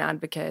our own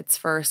advocates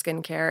for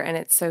skincare, and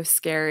it's so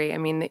scary. I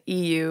mean, the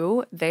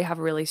EU, they have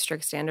really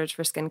strict standards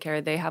for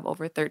skincare. They have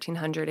over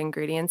 1,300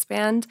 ingredients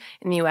banned.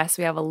 In the US,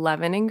 we have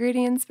 11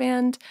 ingredients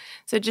banned.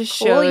 So it just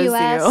shows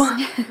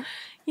you.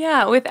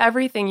 Yeah, with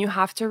everything, you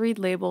have to read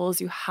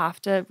labels. You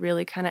have to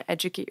really kind of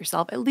educate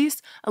yourself at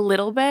least a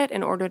little bit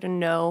in order to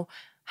know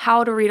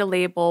how to read a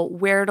label,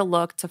 where to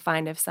look to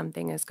find if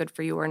something is good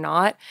for you or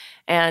not.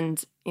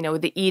 And,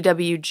 the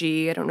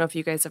EWG, I don't know if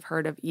you guys have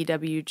heard of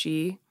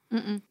EWG.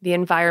 The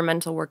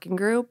Environmental Working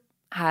Group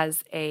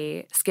has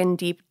a Skin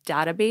Deep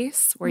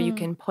database where you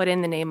can put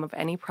in the name of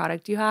any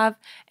product you have,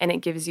 and it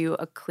gives you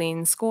a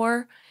clean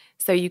score.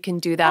 So you can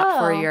do that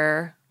for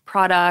your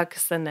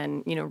products, and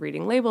then,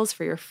 reading labels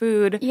for your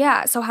food.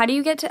 Yeah. So how do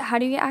you get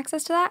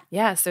access to that?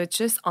 Yeah. So it's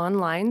just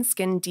online,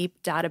 Skin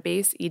Deep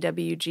database,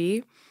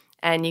 EWG.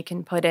 And you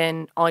can put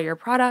in all your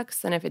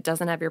products. And if it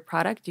doesn't have your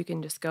product, you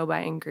can just go by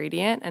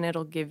ingredient, and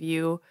it'll give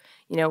you,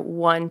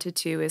 1 to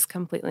 2 is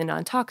completely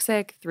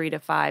non-toxic, 3 to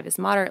 5 is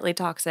moderately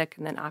toxic,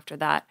 and then after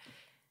that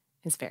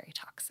is very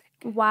toxic.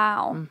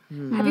 Wow.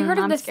 Have you heard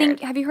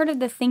of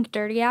the Think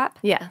Dirty app?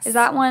 Yes. Is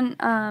that one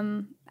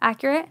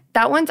accurate?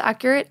 That one's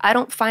accurate. I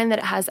don't find that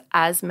it has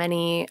as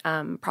many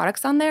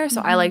products on there,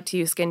 so I like to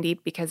use Skin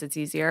Deep because it's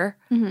easier.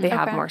 They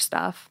have more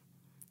stuff.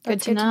 Good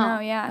to know.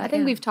 Yeah. I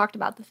think we've talked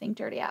about the Think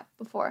Dirty app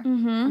before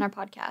on our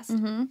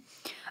podcast.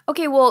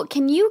 Okay, well,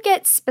 can you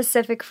get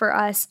specific for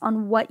us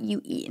on what you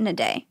eat in a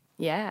day?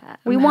 Yeah.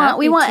 We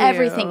want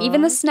everything,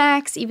 even the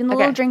snacks, even the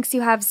little drinks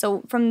you have.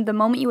 So from the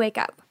moment you wake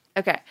up.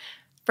 Okay.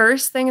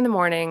 First thing in the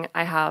morning,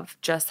 I have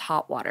just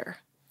hot water.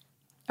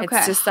 Okay.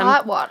 It's just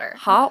hot water.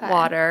 Hot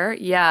water.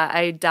 Yeah.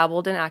 I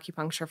dabbled in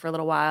acupuncture for a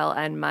little while,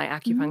 and my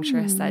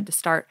acupuncturist said to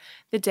start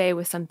the day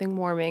with something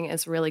warming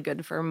is really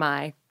good for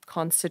my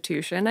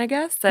constitution, I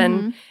guess.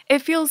 And it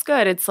feels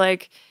good. It's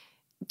like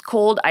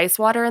cold ice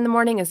water in the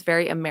morning is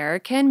very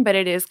American, but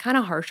it is kind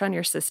of harsh on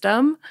your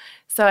system.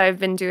 So I've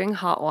been doing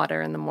hot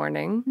water in the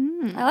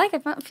morning. I like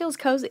it. It feels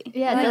cozy.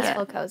 Yeah, it does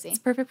feel cozy. It's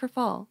perfect for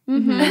fall.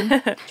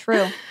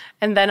 True.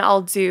 And then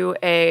I'll do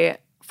a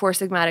Four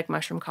Sigmatic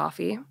mushroom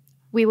coffee.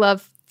 We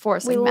love Four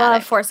Sigmatic. We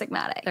love Four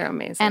Sigmatic. They're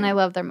amazing. And I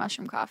love their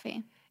mushroom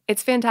coffee.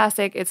 It's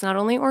fantastic. It's not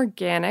only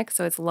organic,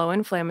 so it's low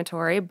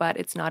inflammatory, but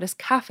it's not as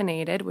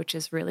caffeinated, which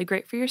is really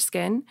great for your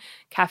skin.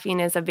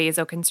 Caffeine is a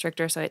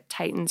vasoconstrictor, so it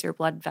tightens your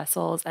blood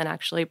vessels and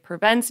actually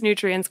prevents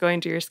nutrients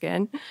going to your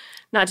skin.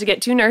 Not to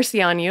get too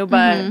nursey on you,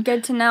 but...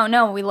 Good to know.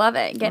 No, we love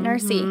it. Get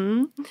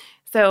nursey.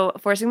 So,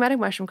 Four Sigmatic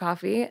mushroom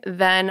coffee.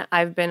 Then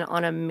I've been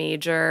on a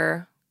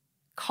major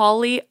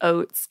cauli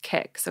oats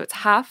kick. So it's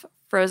half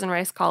frozen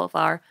rice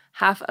cauliflower,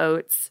 half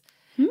oats,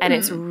 and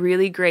it's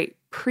really great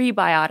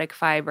prebiotic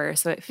fiber,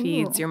 so it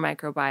feeds your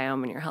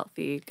microbiome and your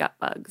healthy gut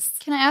bugs.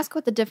 Can I ask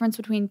what the difference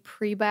between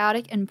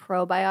prebiotic and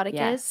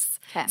probiotic is?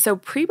 Okay. So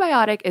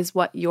prebiotic is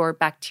what your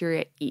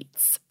bacteria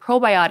eats.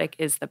 Probiotic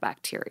is the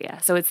bacteria.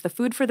 So it's the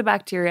food for the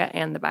bacteria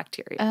and the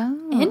bacteria.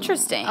 Oh.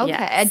 Interesting. Okay,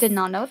 Yes. I did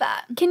not know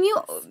that. Can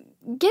you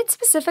get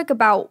specific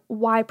about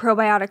why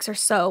probiotics are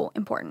so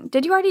important?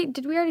 Did we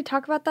already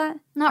talk about that?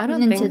 Not I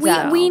don't into think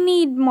that. so. We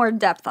need more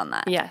depth on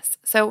that. Yes.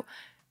 So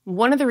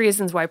one of the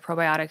reasons why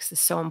probiotics is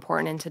so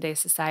important in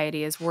today's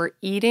society is we're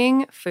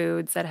eating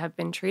foods that have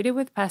been treated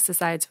with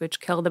pesticides,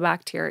 which kill the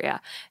bacteria.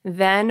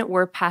 Then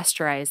we're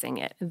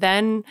pasteurizing it.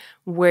 Then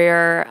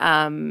we're,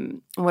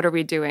 what are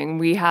we doing?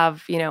 We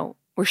have,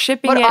 we're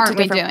shipping What it aren't to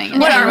we different... doing?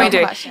 What aren't we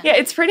doing? Question. Yeah,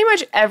 it's pretty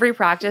much every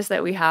practice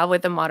that we have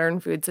with the modern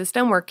food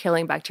system, we're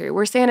killing bacteria.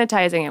 We're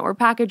sanitizing it. We're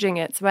packaging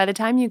it. So by the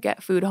time you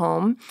get food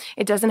home,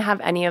 it doesn't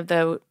have any of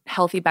the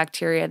healthy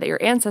bacteria that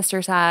your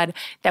ancestors had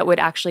that would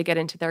actually get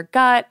into their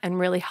gut and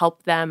really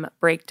help them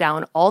break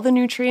down all the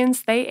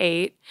nutrients they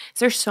ate.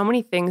 So there's so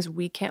many things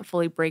we can't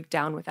fully break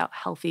down without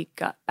healthy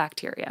gut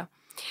bacteria.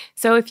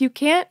 So if you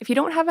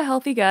don't have a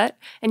healthy gut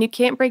and you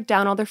can't break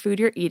down all the food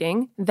you're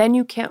eating, then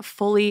you can't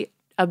fully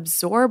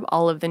absorb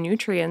all of the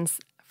nutrients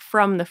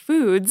from the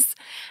foods,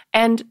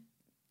 and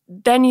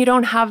then you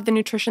don't have the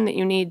nutrition that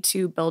you need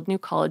to build new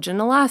collagen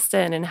and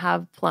elastin and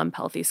have plump,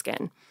 healthy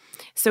skin.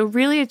 So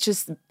really, it's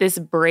just this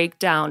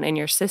breakdown in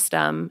your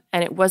system.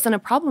 And it wasn't a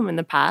problem in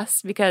the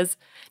past because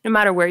no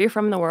matter where you're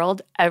from in the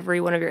world, every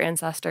one of your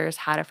ancestors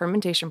had a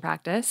fermentation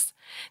practice.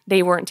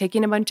 They weren't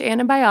taking a bunch of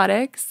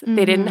antibiotics.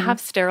 They didn't have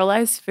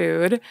sterilized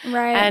food.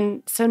 Right.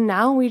 And so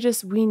now we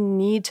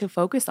need to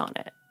focus on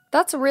it.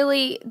 That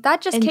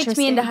just kicked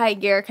me into high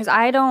gear because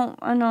I'm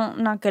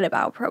not good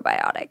about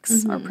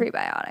probiotics or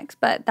prebiotics,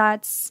 but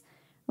that's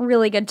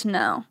really good to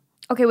know.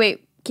 Okay,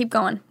 wait, keep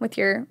going with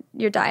your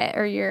diet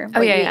or your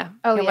what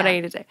I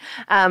eat today.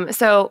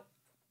 So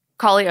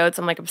Collie oats,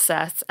 I'm like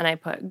obsessed, and I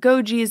put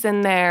gojis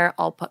in there.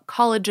 I'll put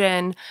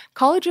collagen.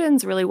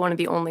 Collagen's really one of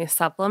the only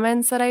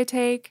supplements that I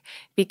take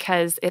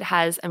because it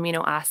has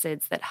amino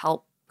acids that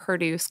help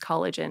produce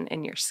collagen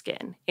in your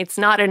skin. It's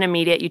not an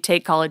immediate, you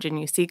take collagen,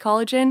 you see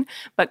collagen,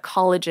 but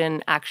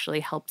collagen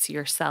actually helps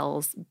your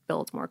cells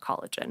build more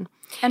collagen.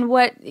 And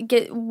what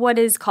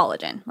is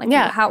collagen?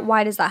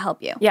 Why does that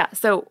help you? Yeah,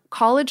 so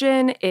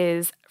collagen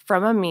is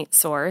from a meat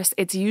source.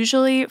 It's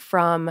usually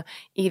from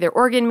either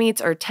organ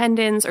meats or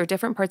tendons or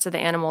different parts of the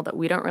animal that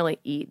we don't really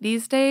eat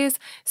these days.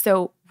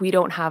 So we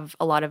don't have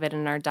a lot of it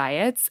in our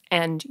diets,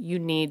 and you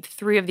need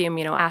 3 of the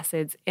amino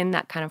acids in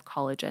that kind of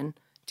collagen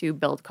to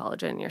build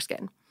collagen in your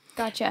skin.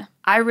 Gotcha.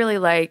 I really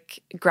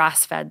like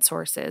grass-fed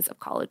sources of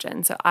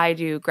collagen. So I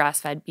do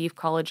grass-fed beef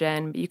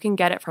collagen, but you can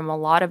get it from a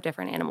lot of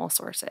different animal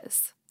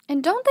sources.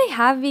 And don't they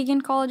have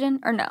vegan collagen?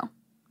 Or no?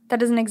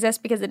 That doesn't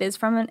exist because it is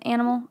from an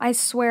animal? I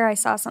swear I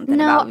saw something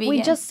about vegan. No,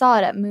 we just saw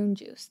it at Moon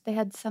Juice. They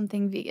had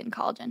something vegan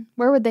collagen.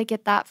 Where would they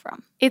get that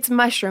from? It's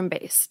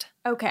mushroom-based.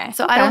 Okay.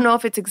 So I don't know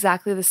if it's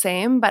exactly the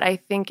same, but I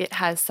think it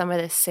has some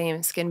of the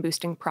same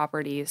skin-boosting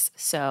properties,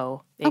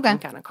 so they can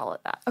kind of call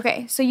it that.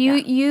 Okay, so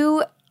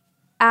you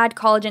add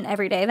collagen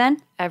every day then?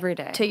 Every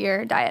day. To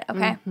your diet.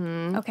 Okay.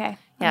 Okay.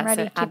 I'm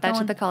ready. So add that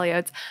to the Collie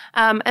oats.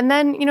 And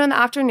then, in the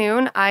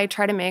afternoon, I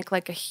try to make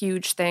like a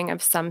huge thing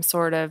of some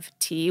sort of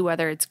tea,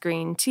 whether it's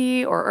green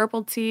tea or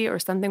herbal tea or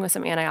something with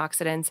some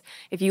antioxidants.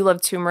 If you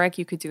love turmeric,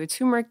 you could do a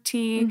turmeric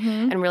tea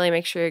and really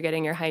make sure you're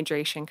getting your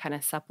hydration kind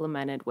of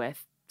supplemented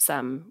with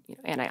some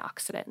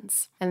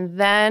antioxidants. And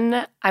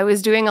then I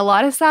was doing a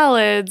lot of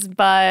salads,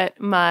 but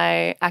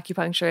my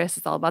acupuncturist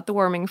is all about the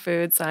warming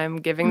food, so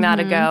I'm giving that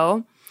a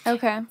go.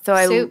 Okay. So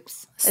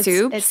Soups.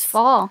 Soups. It's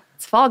fall.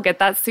 It's fall. Get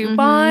that soup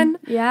on.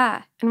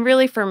 Yeah. And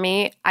really for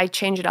me, I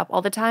change it up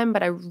all the time,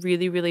 but I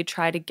really, really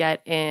try to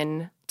get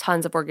in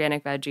tons of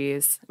organic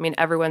veggies. I mean,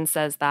 everyone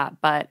says that,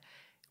 but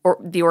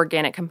the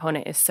organic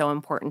component is so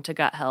important to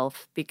gut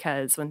health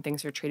because when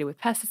things are treated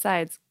with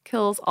pesticides,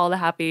 kills all the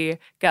happy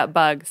gut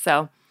bugs.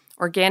 So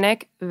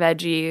organic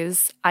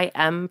veggies. I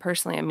am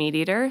personally a meat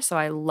eater, so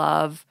I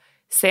love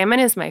salmon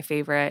is my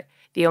favorite.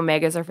 The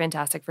omegas are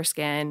fantastic for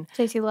skin.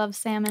 Stacey loves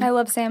salmon. I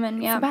love salmon,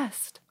 yeah. It's the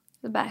best.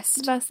 The best.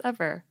 The best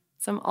ever.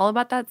 So I'm all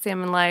about that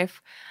salmon life.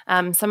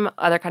 Some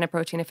other kind of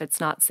protein if it's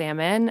not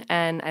salmon.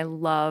 And I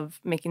love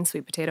making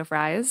sweet potato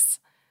fries.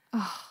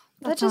 Oh,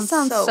 that just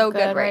sounds so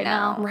good right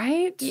now.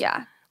 Right?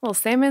 Yeah. Little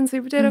salmon,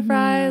 sweet potato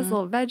fries,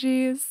 little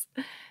veggies.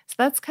 So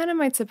that's kind of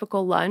my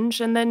typical lunch.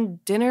 And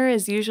then dinner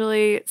is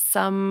usually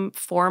some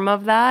form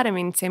of that. I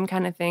mean, same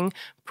kind of thing.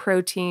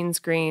 Proteins,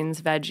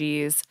 greens,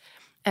 veggies.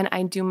 And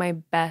I do my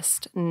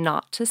best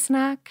not to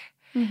snack.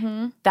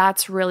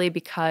 That's really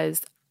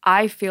because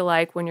I feel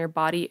like when your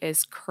body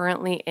is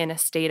currently in a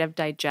state of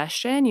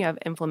digestion, you have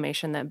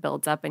inflammation that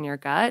builds up in your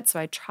gut. So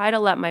I try to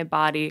let my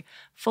body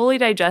fully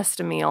digest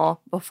a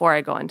meal before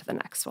I go into the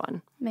next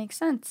one. Makes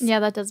sense. Yeah,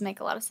 that does make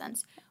a lot of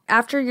sense.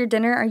 After your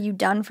dinner, are you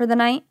done for the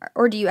night?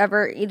 Or do you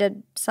ever eat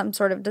some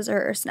sort of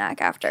dessert or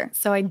snack after?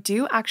 So I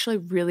do actually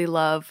really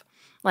love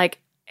like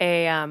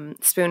a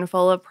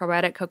spoonful of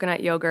probiotic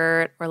coconut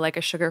yogurt or like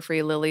a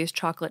sugar-free Lily's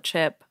chocolate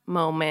chip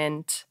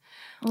moment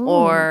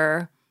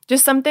or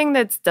just something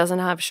that doesn't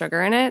have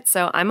sugar in it.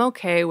 So I'm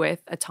okay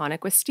with a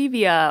tonic with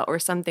stevia or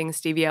something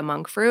stevia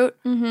monk fruit.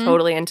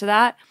 Totally into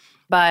that.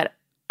 But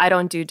I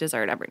don't do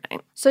dessert every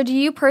night. So do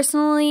you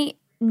personally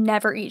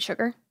never eat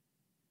sugar?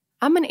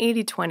 I'm an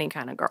 80-20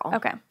 kind of girl.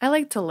 Okay. I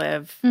like to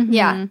live.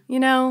 Yeah.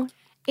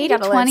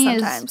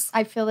 80-20 is,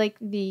 I feel like,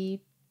 the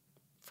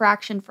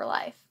fraction for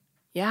life.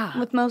 Yeah.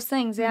 With most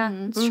things, yeah.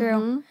 It's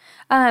true.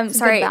 It's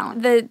sorry, a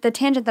good balance. the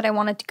tangent that I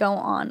wanted to go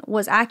on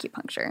was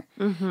acupuncture.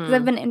 Because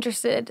I've been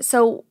interested.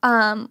 So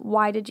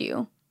why did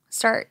you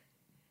start?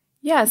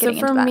 Yeah, so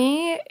for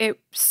me, it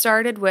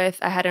started with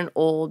I had an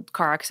old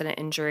car accident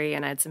injury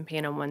and I had some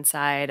pain on one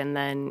side and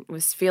then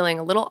was feeling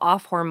a little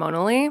off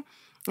hormonally.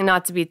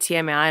 Not to be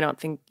TMI, I don't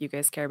think you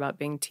guys care about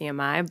being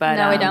TMI, but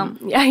no, I don't.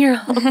 Yeah, you're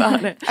all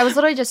about it. I was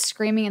literally just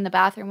screaming in the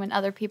bathroom when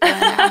other people are in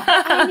there. Like,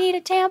 I need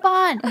a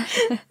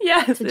tampon.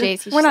 Yes. So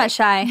JC, we're not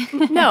shy.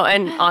 No,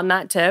 and on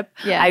that tip,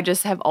 Yeah. I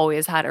just have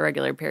always had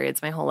irregular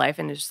periods my whole life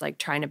and just like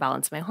trying to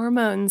balance my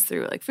hormones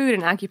through like food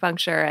and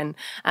acupuncture.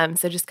 And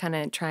so just kind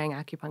of trying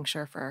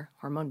acupuncture for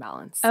hormone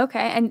balance.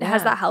 Okay, and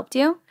has that helped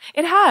you?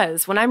 It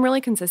has. When I'm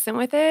really consistent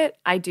with it,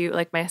 I do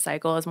like my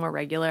cycle is more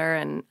regular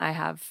and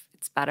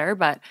it's better,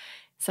 but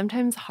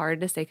sometimes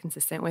hard to stay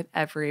consistent with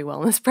every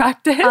wellness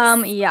practice.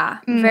 Yeah,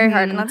 very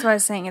hard. And that's why I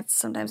was saying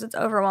sometimes it's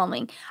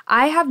overwhelming.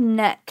 I have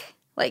neck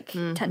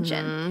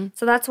tension.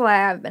 So that's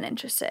why I've been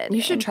interested.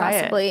 You should try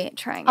it. Possibly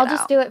trying it I'll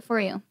just out. do it for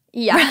you.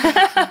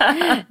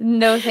 Yeah.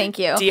 No, thank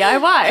you.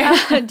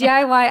 DIY.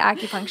 DIY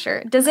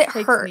acupuncture. Does it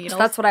takes hurt? needles.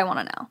 That's what I want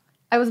to know.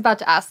 I was about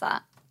to ask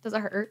that. Does it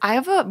hurt? I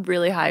have a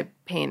really high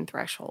pain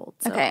threshold.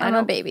 So Okay, I I'm a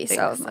don't baby, think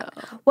so.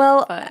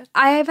 Well,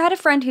 I've had a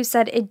friend who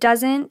said it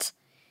doesn't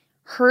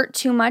hurt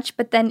too much,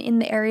 but then in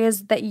the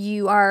areas that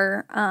you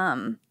are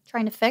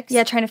Trying to fix?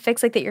 trying to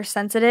fix, like that you're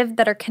sensitive,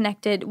 that are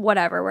connected,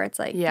 whatever, where it's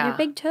like your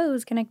big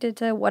toes connected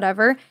to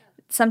whatever,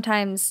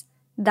 sometimes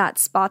that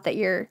spot that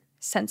you're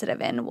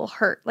sensitive in will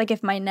hurt. Like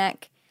if my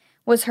neck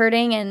was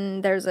hurting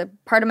and there's a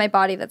part of my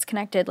body that's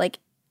connected, like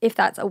if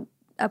that's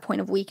a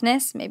point of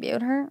weakness, maybe it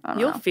would hurt. I don't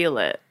know. You'll feel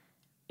it.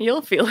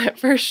 You'll feel it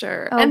for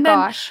sure. Oh, and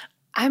gosh.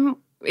 then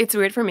it's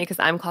weird for me because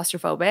I'm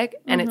claustrophobic,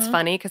 and it's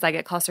funny because I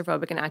get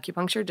claustrophobic in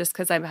acupuncture just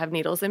because I have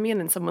needles in me, and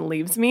then someone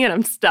leaves me, and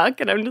I'm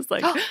stuck, and I'm just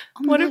like,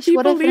 what if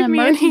people leave an me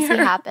in emergency here?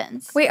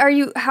 happens? Wait,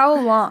 how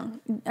long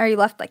are you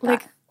left like that?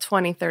 Like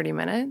 20, 30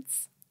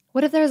 minutes.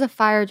 What if there's a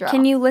fire drill?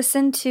 Can you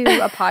listen to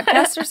a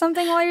podcast or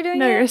something while you're doing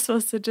No, it? you're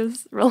supposed to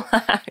just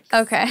relax.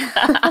 Okay.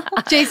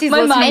 JC's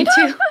My listening mind.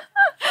 to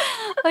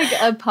like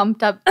a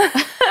pumped up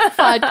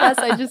podcast.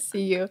 I just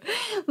see you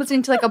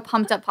listening to like a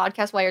pumped up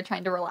podcast while you're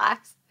trying to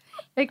relax.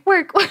 Like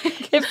work.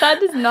 If that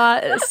does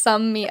not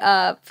sum me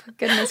up,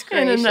 goodness In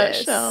a gracious.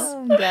 nutshell.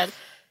 I'm dead.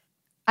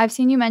 I've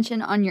seen you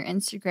mention on your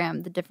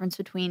Instagram the difference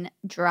between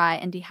dry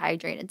and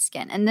dehydrated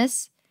skin. And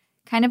this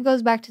kind of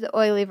goes back to the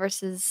oily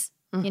versus,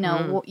 you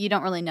know, you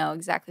don't really know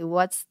exactly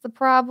what's the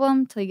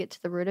problem till you get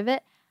to the root of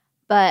it.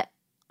 But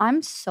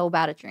I'm so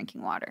bad at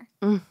drinking water.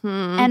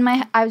 And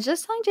I was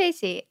just telling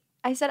JC,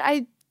 I said,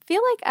 I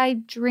feel like I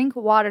drink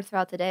water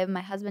throughout the day. But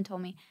my husband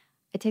told me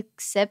I take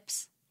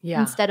sips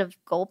instead of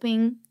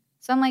gulping.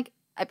 So I'm like,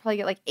 I probably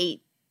get like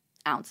 8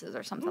 ounces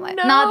or something like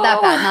that. Not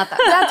that bad, not that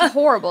bad. That's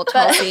horrible,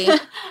 Chelsea.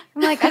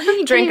 I'm like, I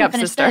think Drink up,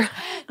 sister.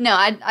 No,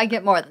 I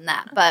get more than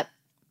that. But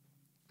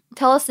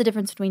tell us the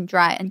difference between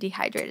dry and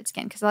dehydrated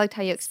skin, because I liked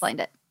how you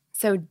explained it.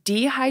 So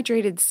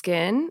dehydrated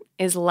skin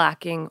is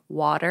lacking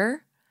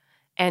water,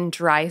 and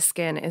dry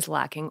skin is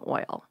lacking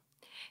oil.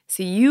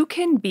 So you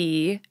can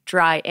be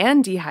dry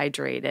and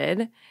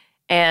dehydrated,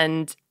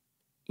 and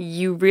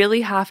you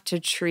really have to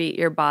treat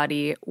your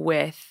body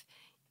with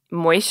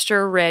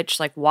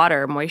moisture-rich, like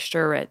water,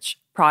 moisture-rich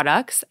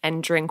products,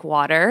 and drink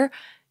water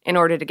in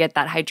order to get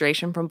that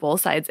hydration from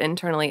both sides,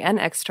 internally and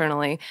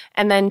externally.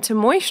 And then to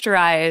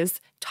moisturize,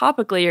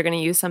 topically, you're going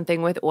to use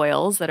something with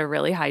oils that are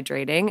really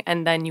hydrating,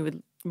 and then you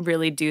would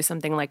really do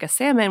something like a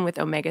salmon with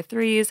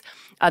omega-3s,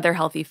 other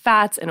healthy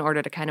fats in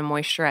order to kind of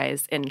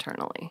moisturize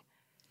internally.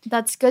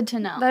 That's good to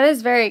know. That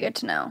is very good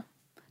to know.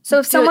 So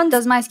if someone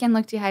does my skin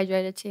look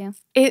dehydrated to you?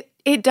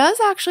 It does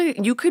actually.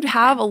 You could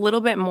have a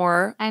little bit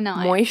more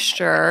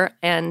moisture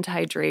and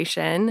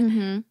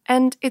hydration,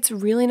 and it's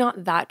really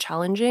not that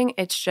challenging.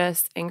 It's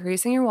just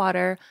increasing your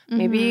water.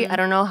 Maybe, I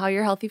don't know how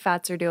your healthy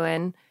fats are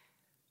doing.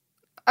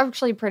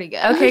 Actually pretty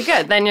good. Okay,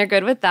 good. Then you're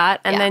good with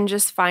that. And then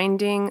just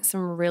finding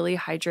some really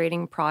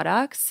hydrating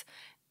products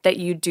that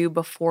you do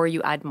before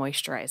you add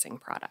moisturizing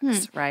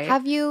products, right?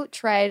 Have you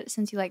tried,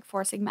 since you like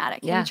Four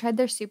Sigmatic, have you tried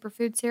their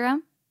superfood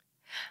serum?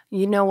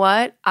 You know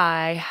what?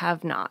 I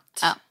have not.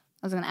 Oh,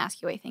 I was going to ask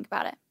you what you think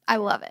about it. I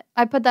love it.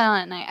 I put that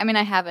on at night. I mean,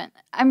 I haven't.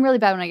 I'm really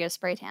bad when I get a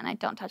spray tan. I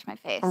don't touch my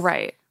face.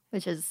 Right.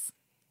 Which is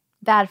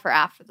bad for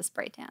after the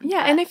spray tan.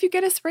 Yeah, and if you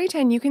get a spray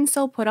tan, you can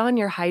still put on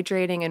your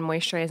hydrating and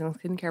moisturizing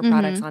skincare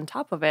products on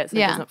top of it so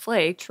it doesn't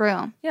flake.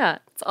 True. Yeah,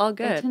 it's all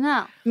Good good. to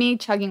know. Me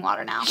chugging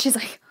water now. she's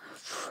like,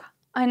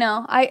 I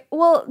know.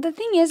 Well, the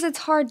thing is, it's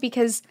hard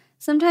because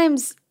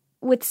sometimes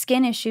with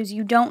skin issues,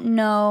 you don't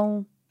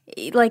know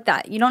like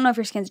that. You don't know if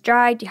your skin's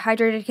dry,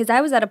 dehydrated. Because I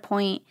was at a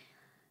point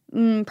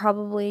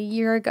probably a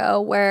year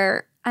ago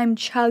where I'm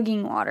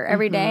chugging water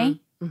every day,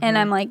 and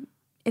I'm like,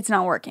 it's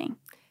not working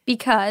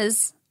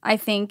because I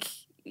think,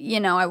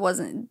 I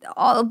wasn't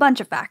a bunch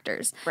of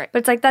factors. Right. But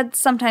it's like that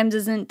sometimes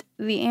isn't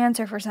the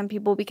answer for some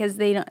people because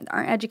they aren't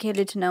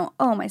educated to know,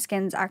 oh, my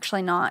skin's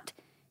actually not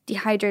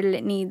dehydrated.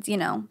 It needs,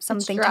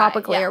 something dry,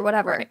 topically or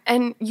whatever. Right.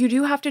 And you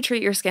do have to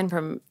treat your skin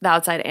from the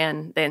outside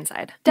and the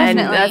inside.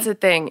 Definitely. And that's the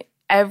thing.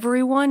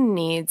 Everyone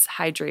needs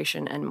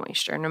hydration and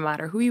moisture, no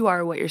matter who you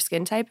are, what your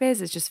skin type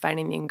is. It's just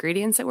finding the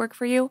ingredients that work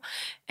for you.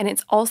 And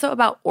it's also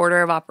about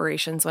order of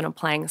operations when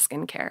applying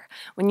skincare.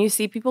 When you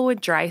see people with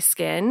dry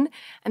skin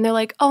and they're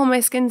like, oh, my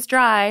skin's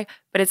dry,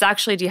 but it's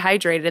actually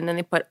dehydrated, and then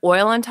they put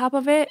oil on top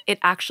of it, it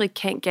actually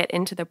can't get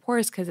into the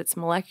pores because it's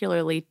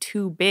molecularly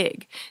too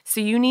big. So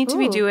you need to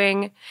be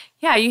doing,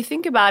 you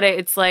think about it,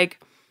 it's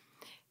like,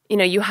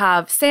 you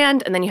have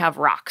sand and then you have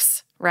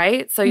rocks.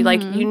 Right? So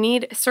you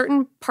need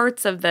certain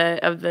parts of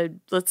the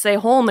let's say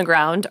hole in the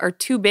ground are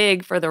too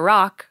big for the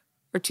rock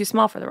or too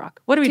small for the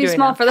rock. What are we doing? Too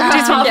small now? for the rock.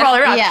 Too small for all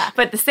the rock. Yeah.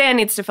 But the sand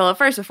needs to fill it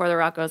first before the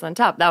rock goes on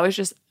top. That was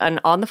just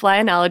an on the fly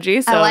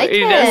analogy. So I like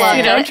you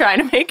it. just, trying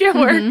to make it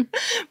work.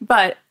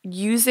 But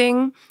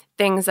using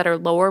things that are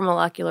lower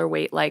molecular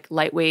weight, like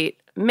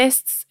lightweight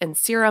mists and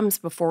serums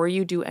before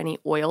you do any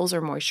oils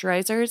or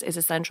moisturizers is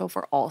essential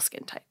for all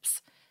skin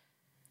types.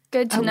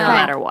 Good to No know.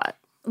 matter what.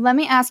 let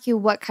me ask you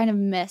what kind of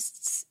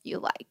mists you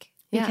like.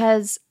 Yeah.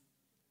 Because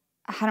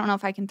I don't know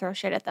if I can throw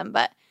shade at them,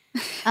 but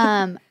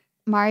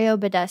Mario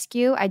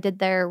Badescu, I did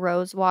their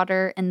rose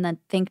water in the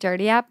Think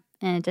Dirty app,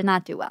 and it did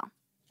not do well.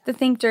 The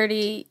Think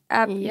Dirty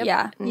app, Yep.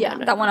 yeah.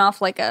 No. That went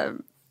off like a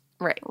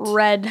Right.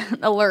 red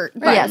alert.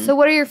 Right. Yeah, button. so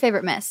what are your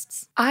favorite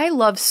mists? I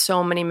love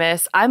so many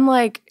mists. I'm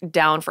like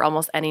down for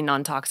almost any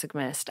non-toxic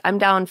mist. I'm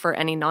down for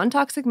any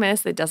non-toxic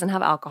mist that doesn't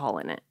have alcohol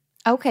in it.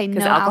 Okay, no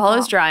Because alcohol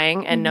is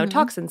drying and no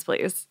toxins,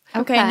 please.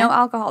 Okay, no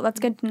alcohol. That's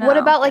good to know. What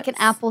about like an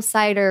apple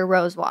cider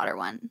rose water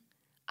one?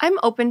 I'm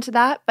open to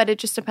that, but it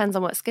just depends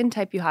on what skin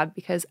type you have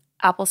because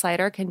apple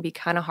cider can be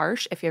kind of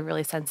harsh if you have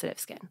really sensitive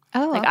skin.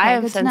 Oh, like okay, I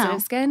have good to know.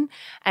 sensitive skin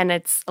and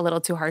it's a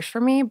little too harsh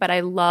for me, but I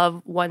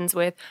love ones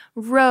with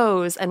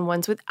rose and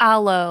ones with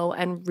aloe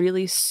and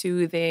really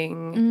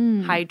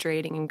soothing,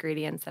 hydrating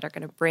ingredients that are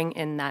going to bring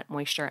in that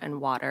moisture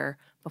and water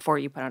before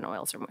you put on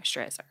oils or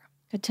moisturizer.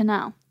 Good to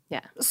know.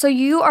 Yeah. So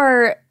you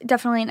are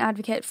definitely an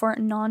advocate for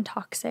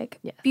non-toxic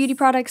beauty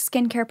products,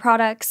 skincare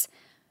products.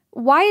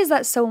 Why is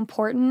that so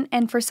important?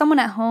 And for someone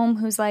at home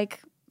who's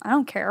like, I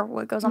don't care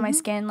what goes on my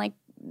skin, like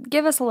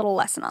give us a little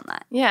lesson on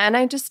that. Yeah, and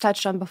I just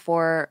touched on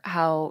before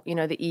how,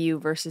 the EU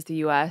versus the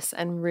US,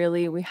 and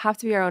really we have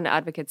to be our own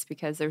advocates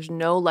because there's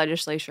no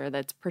legislature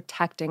that's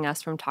protecting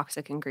us from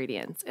toxic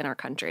ingredients in our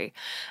country.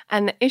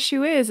 And the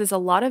issue is a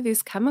lot of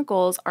these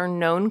chemicals are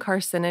known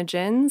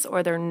carcinogens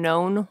or they're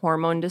known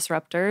hormone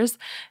disruptors.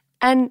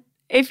 And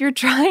if you're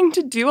trying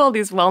to do all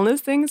these wellness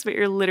things, but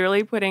you're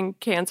literally putting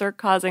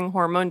cancer-causing,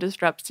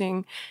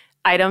 hormone-disrupting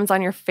items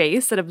on your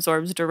face that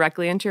absorbs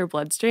directly into your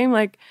bloodstream,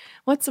 like,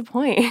 what's the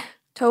point?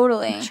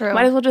 Totally. True.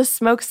 Might as well just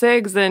smoke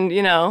cigs and,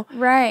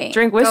 Right.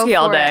 drink whiskey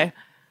Go all for day. it.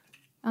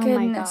 Oh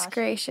Goodness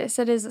gracious.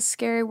 It is a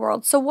scary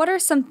world. So what are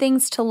some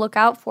things to look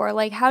out for?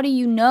 Like, how do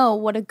you know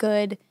what a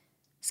good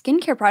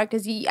skincare product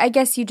is? I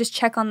guess you just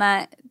check on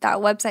that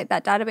website,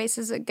 that database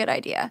is a good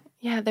idea.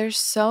 Yeah, there's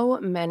so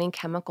many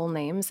chemical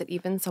names that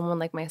even someone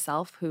like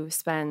myself who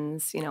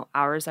spends,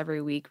 hours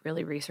every week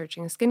really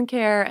researching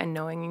skincare and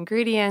knowing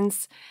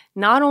ingredients,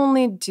 not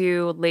only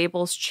do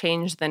labels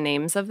change the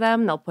names of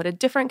them, they'll put a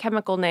different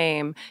chemical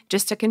name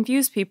just to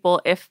confuse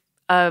people if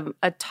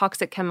a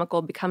toxic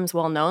chemical becomes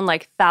well known,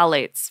 like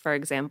phthalates, for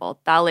example.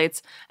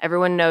 Phthalates,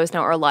 everyone knows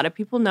now, or a lot of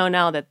people know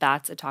now that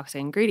that's a toxic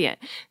ingredient.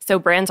 So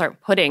brands aren't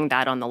putting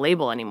that on the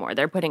label anymore.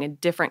 They're putting a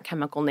different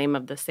chemical name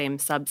of the same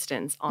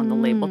substance on the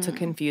label to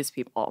confuse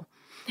people.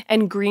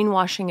 And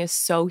greenwashing is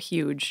so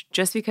huge.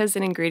 Just because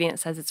an ingredient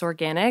says it's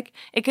organic,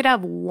 it could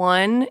have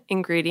one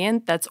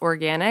ingredient that's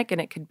organic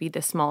and it could be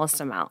the smallest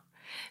amount.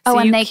 Oh, So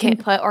and you they can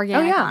can't- put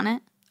organic yeah. on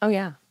it? Oh,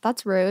 yeah.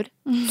 That's rude.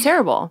 It's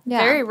terrible. Yeah.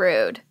 Very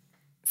rude.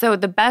 So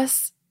the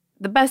best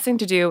thing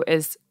to do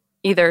is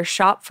either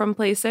shop from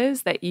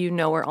places that you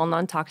know are all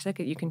non-toxic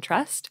that you can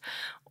trust,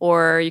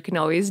 or you can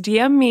always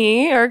DM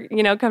me or,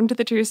 come to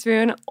the True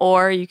Spoon,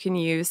 or you can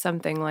use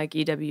something like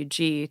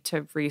EWG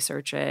to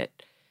research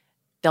it.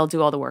 They'll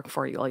do all the work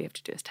for you. All you have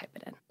to do is type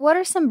it in. What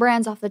are some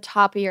brands off the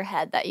top of your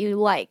head that you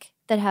like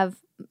that have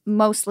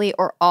mostly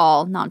or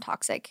all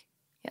non-toxic?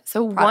 Yeah.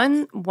 So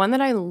one that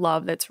I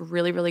love that's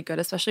really, really good,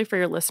 especially for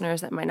your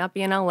listeners that might not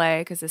be in LA,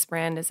 because this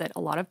brand is at a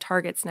lot of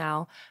Targets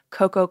now,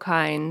 Cocoa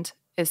Kind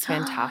is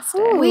fantastic.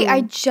 Wait,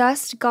 I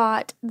just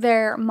got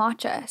their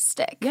matcha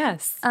stick.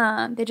 Yes.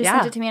 They just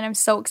sent it to me and I'm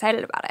so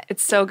excited about it.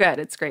 It's so good.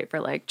 It's great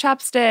for like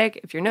chapstick.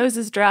 If your nose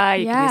is dry,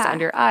 you can use it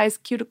under your eyes,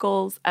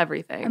 cuticles,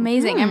 everything.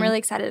 Amazing. I'm really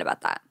excited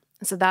about that.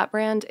 So that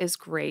brand is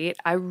great.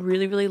 I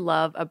really, really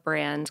love a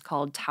brand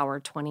called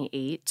Tower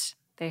 28.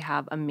 They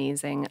have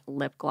amazing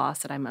lip gloss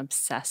that I'm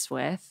obsessed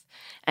with.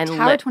 And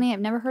Tower 28, I've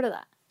never heard of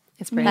that.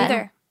 It's brand new.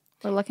 Neither.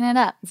 We're looking it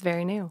up. It's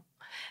very new.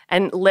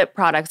 And lip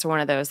products are one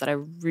of those that I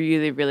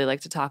really, really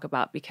like to talk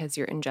about because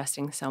you're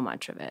ingesting so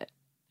much of it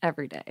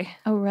every day.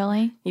 Oh,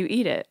 really? You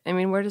eat it. I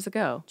mean, where does it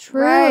go?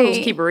 True. Right.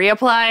 Just keep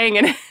reapplying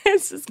and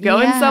it's just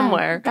going Yeah.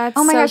 somewhere. That's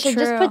Oh my so gosh, I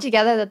just true. put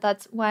together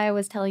that's why I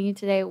was telling you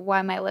today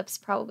why my lips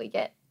probably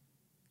get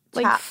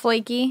like chapped.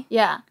 flaky.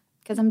 Yeah,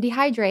 because I'm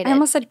dehydrated. I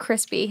almost said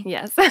crispy.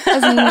 Yes. That's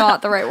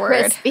not the right word.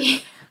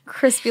 crispy.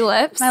 Crispy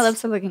lips. My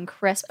lips are looking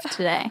crisp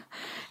today.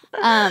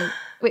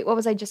 Wait, what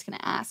was I just going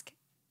to ask?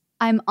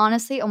 I'm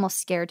honestly almost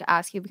scared to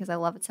ask you because I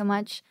love it so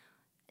much.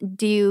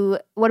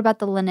 What about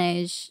the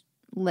Laneige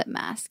lip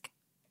mask?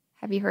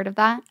 Have you heard of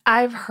that?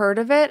 I've heard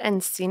of it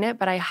and seen it,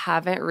 but I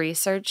haven't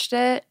researched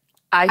it.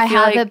 I feel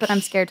have like, it, but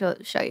I'm scared to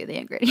show you the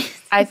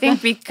ingredients. I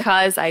think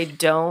because I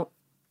don't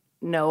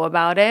know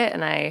about it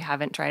and I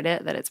haven't tried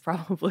it, that it's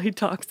probably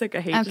toxic.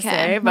 I hate to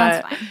say,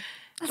 but that's fine.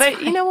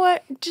 but you know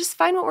what? Just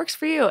find what works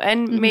for you.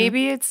 And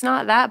maybe it's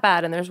not that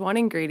bad and there's one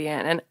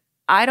ingredient. And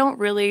I don't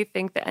really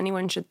think that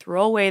anyone should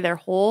throw away their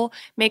whole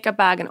makeup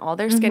bag and all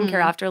their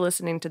skincare after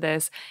listening to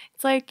this.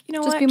 It's like, you know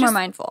Just what? be more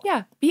mindful.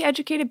 Yeah. Be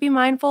educated, be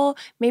mindful.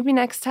 Maybe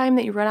next time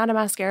that you run out of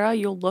mascara,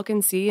 you'll look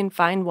and see and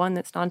find one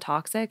that's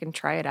non-toxic and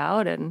try it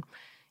out. And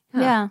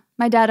Yeah.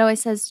 My dad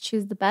always says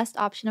choose the best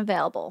option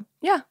available.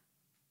 yeah,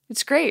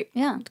 it's great.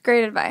 Yeah.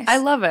 Great advice. I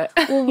love it.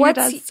 Well, Your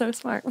what's- dad's so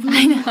smart.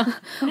 I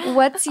know.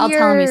 What's I'll your...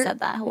 tell him you said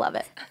that. He'll love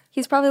it.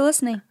 He's probably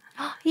listening.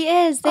 He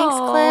is. Thanks,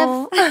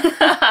 Aw.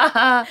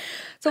 Cliff.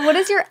 So what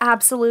is your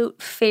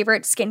absolute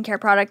favorite skincare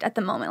product at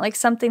the moment? Like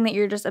something that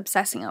you're just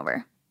obsessing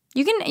over?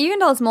 You can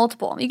tell us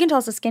multiple. You can tell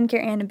us a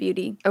skincare and a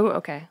beauty. Oh,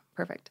 okay.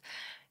 Perfect.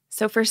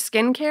 So for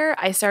skincare,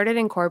 I started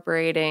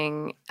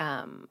incorporating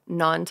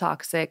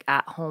non-toxic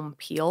at-home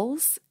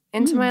peels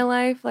into my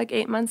life like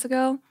 8 months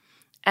ago.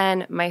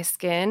 And my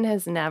skin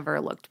has never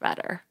looked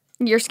better.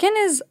 Your skin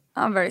is,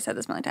 I've already said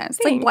this many times,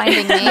 it's like Thanks.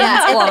 blinding me.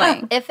 Yeah, It's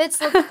glowing. if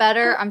it's looked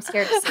better, I'm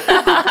scared to see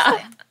it,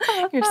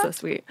 honestly. You're so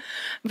sweet.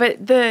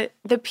 But the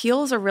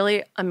peels are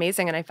really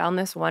amazing. And I found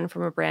this one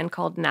from a brand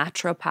called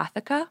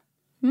Naturopathica.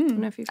 I don't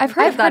know if you've I've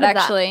heard of that heard of that.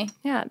 actually.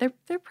 Yeah,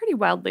 they're pretty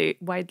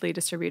widely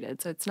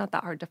distributed, so it's not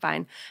that hard to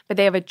find. But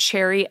they have a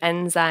cherry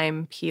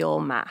enzyme peel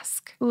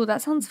mask. Ooh,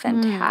 that sounds that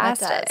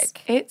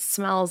fantastic. It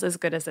smells as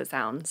good as it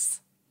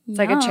sounds. It's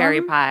like a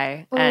cherry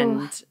pie,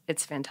 and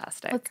it's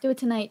fantastic. Let's do it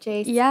tonight,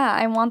 Jace. Yeah,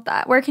 I want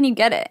that. Where can you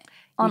get it?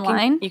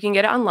 Online? You can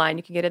get it online.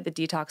 You can get it at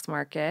the Detox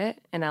Market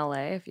in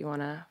LA if you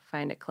want to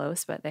find it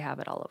close, but they have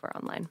it all over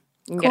online.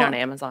 You can get it on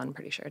Amazon, I'm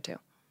pretty sure, too.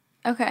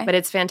 Okay. But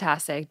it's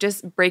fantastic.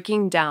 Just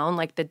breaking down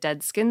like the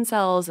dead skin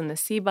cells and the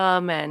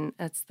sebum, and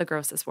that's the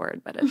grossest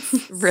word, but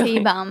it's really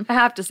Sebum. I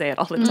have to say it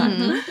all the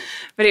time.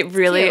 But it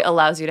really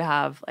allows you to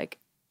have like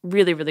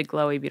really, really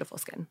glowy, beautiful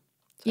skin.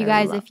 So You I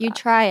guys, love if you that.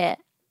 try it,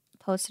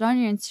 post it on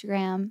your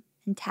Instagram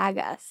and tag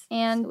us.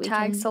 and so we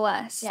tag can-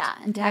 Celeste. Yeah,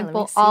 and Yeah, tag let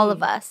me all see.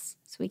 of us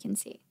so we can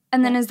see.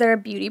 And then is there a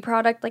beauty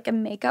product, like a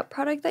makeup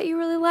product that you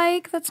really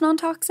like that's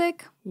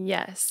non-toxic?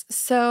 Yes.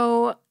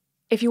 So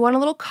if you want a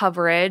little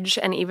coverage,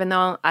 and even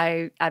though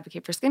I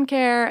advocate for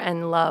skincare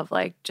and love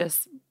like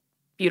just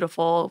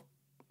beautiful,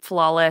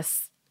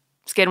 flawless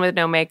skin with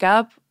no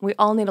makeup, we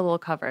all need a little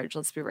coverage,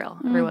 let's be real,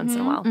 every once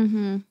in a while.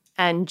 Mm-hmm.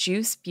 And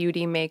Juice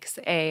Beauty makes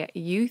a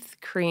youth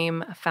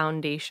cream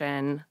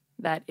foundation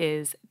that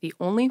is the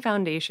only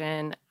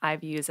foundation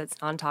I've used that's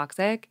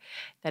non-toxic,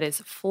 that is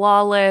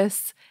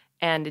flawless,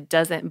 and it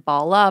doesn't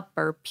ball up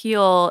or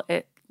peel.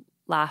 It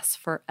lasts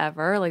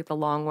forever. Like the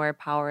long wear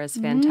power is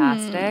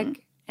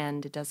fantastic,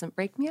 and it doesn't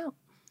break me out.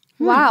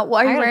 Wow. Well, are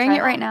I you gotta wearing try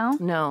it right that. now?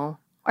 No.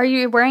 Are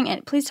you wearing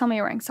it? Please tell me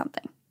you're wearing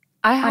something.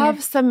 I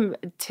have some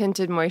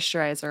tinted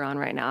moisturizer on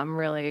right now. I'm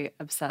really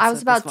obsessed I was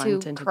with about this to one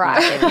tinted cry.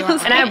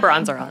 moisturizer. And I have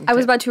bronzer on. I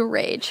was too. about to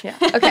rage.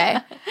 Okay.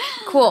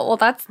 Cool. Well,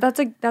 that's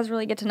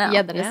really good to know.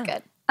 Yeah, that is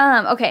good.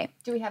 Okay.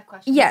 Do we have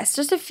questions? Yes,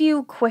 just a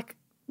few quick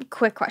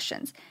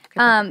questions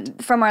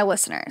from our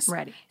listeners.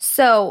 Ready.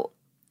 So,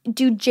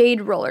 do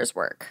jade rollers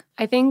work?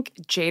 I think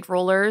jade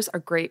rollers are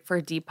great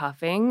for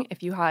depuffing.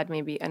 If you had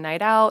maybe a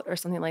night out or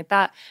something like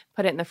that,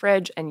 put it in the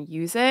fridge and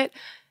use it.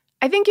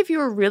 I think if you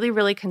were really,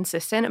 really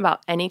consistent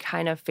about any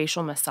kind of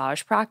facial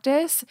massage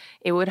practice,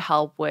 it would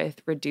help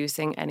with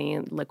reducing any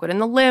liquid in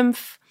the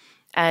lymph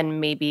and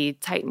maybe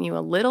tighten you a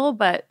little,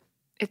 but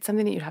it's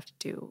something that you'd have to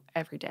do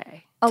every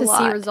day To lot.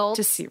 see results.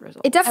 to see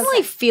results. It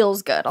definitely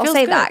feels good. I'll Feels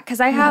say good. that because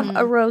I have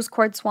a rose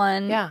quartz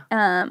one. Yeah.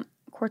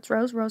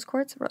 Rose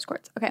quartz.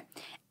 Okay.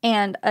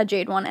 And a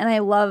jade one, and I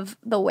love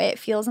the way it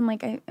feels. I'm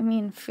like, I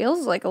mean,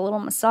 feels like a little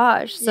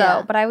massage. So,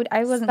 Yeah. but I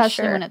wasn't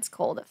Especially sure. when it's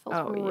cold. It feels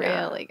Oh,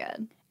 yeah. really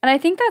good. And I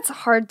think that's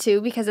hard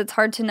too because it's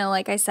hard to know,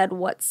 like I said,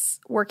 what's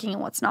working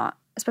and what's not.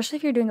 Especially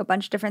if you're doing a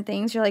bunch of different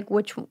things, you're like,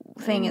 which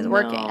thing is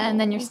working? And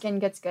then your skin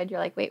gets good. You're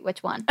like, wait,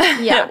 which one?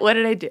 Yeah. What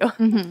did I do?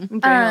 I'm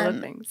doing all the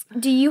things.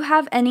 Do you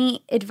have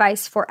any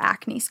advice for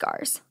acne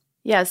scars?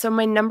 Yeah. So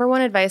my number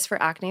one advice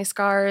for acne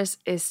scars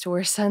is to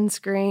wear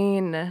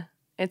sunscreen.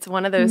 It's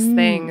one of those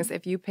things.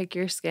 If you pick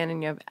your skin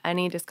and you have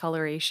any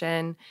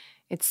discoloration,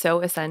 it's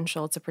so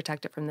essential to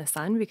protect it from the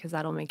sun because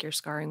that'll make your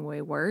scarring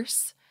way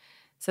worse.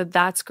 So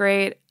that's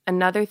great.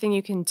 Another thing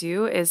you can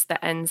do is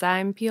the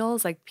enzyme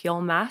peels, like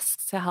peel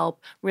masks, to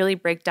help really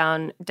break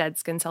down dead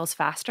skin cells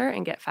faster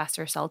and get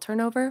faster cell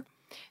turnover.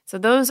 So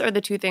those are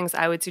the two things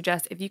I would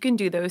suggest. If you can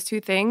do those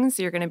two things,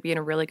 you're going to be in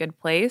a really good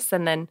place.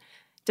 And then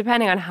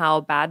depending on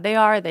how bad they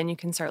are, then you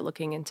can start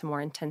looking into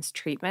more intense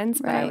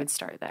treatments, but I Right. would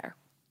start there.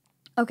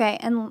 Okay,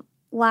 and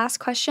last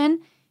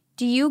question.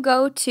 Do you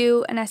go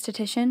to an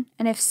esthetician?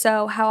 And if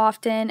so, how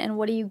often and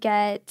what do you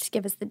get?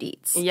 Give us the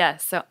deets.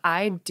 Yes, so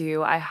I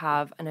do. I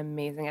have an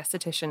amazing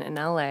esthetician in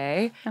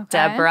LA,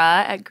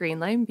 Deborah at Green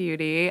Line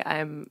Beauty.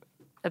 I'm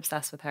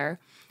obsessed with her.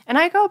 And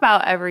I go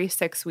about every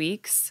 6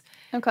 weeks.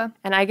 Okay.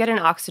 And I get an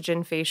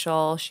oxygen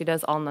facial. She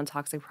does all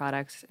non-toxic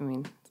products. I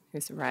mean,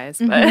 who's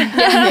surprised?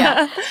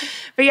 But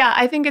but yeah,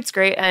 I think it's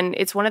great. And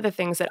it's one of the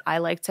things that I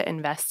like to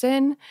invest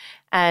in.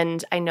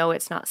 And I know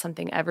it's not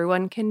something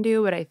everyone can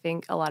do, but I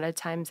think a lot of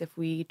times if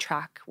we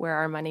track where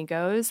our money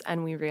goes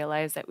and we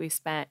realize that we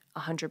spent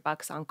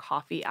 $100 on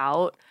coffee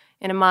out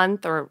in a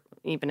month or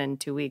even in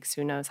 2 weeks,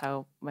 who knows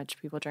how much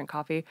people drink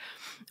coffee,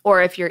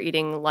 or if you're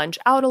eating lunch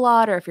out a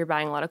lot or if you're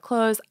buying a lot of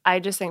clothes, I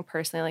just think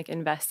personally like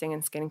investing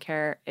in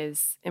skincare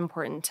is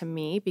important to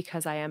me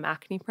because I am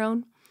acne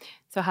prone.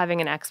 So having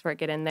an expert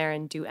get in there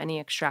and do any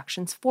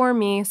extractions for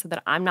me so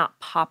that I'm not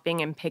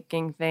popping and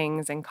picking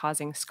things and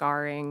causing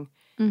scarring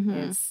is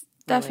really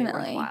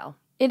Definitely. worthwhile.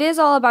 It is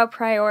all about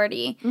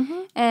priority.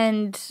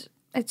 And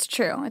It's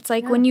true. It's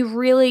like when you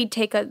really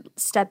take a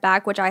step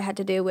back, which I had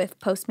to do with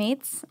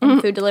Postmates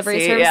and food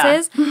delivery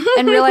services,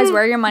 and realize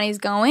where your money's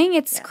going.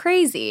 It's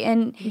crazy.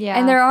 And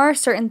there are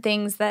certain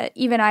things that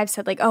even I've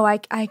said, like, oh,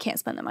 I can't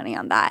spend the money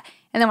on that.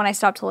 And then when I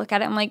stopped to look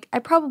at it, I'm like, I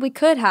probably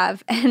could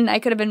have, and I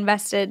could have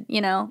invested,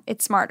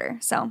 it's smarter.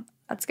 So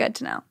that's good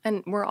to know.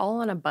 And we're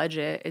all on a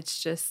budget.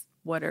 It's just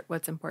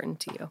what's important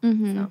to you.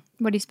 Mm-hmm. So.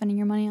 What are you spending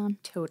your money on?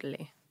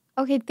 Totally.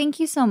 Okay, thank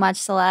you so much,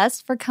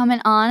 Celeste, for coming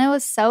on. It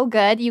was so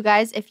good. You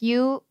guys,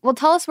 tell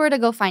us where to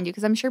go find you,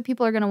 because I'm sure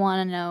people are going to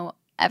want to know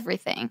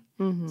everything.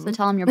 Mm-hmm. So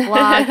tell them your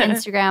blog,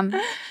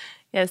 Instagram.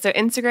 Yeah, so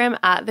Instagram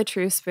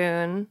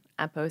 @TheTrueSpoon.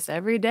 I post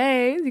every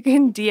day. You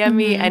can DM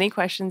me any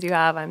questions you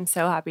have. I'm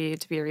so happy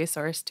to be a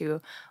resource to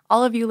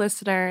all of you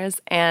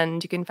listeners.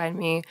 And you can find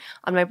me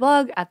on my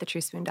blog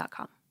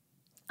 @thetruespoon.com.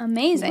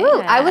 Amazing.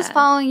 Yeah. I was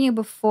following you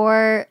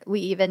before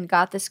we even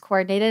got this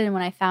coordinated, and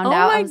when I found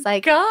out, I was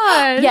like,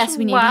 gosh, yes,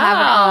 we need to have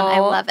her on. I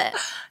love it.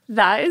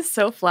 That is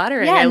so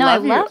flattering. Yeah, I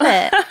love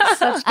it.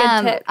 Such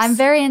good tips. I'm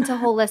very into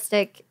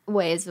holistic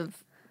ways of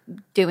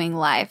doing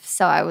life,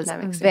 so I was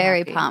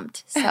very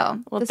pumped. So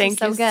well,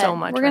 thank you so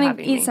much. We're gonna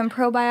eat some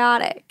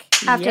probiotic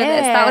after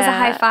this. That was a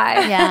high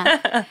five.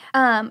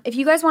 Yeah. If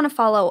you guys want to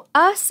follow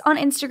us on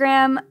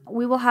Instagram,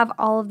 we will have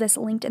all of this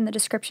linked in the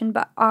description.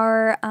 But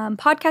our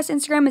podcast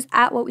Instagram is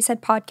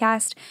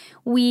 @WhatWeSaidPodcast.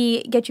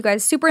 We get you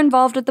guys super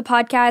involved with the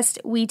podcast.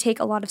 We take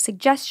a lot of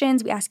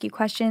suggestions. We ask you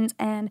questions,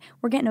 and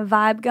we're getting a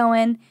vibe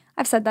going.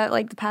 I've said that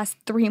like the past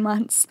 3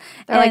 months.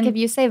 They're like, if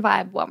you say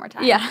vibe one more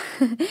time. Yeah.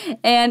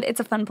 And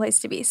it's a fun place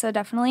to be. So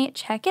definitely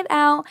check it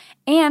out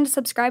and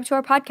subscribe to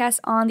our podcast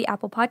on the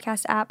Apple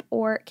Podcast app.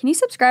 Or can you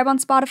subscribe on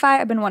Spotify?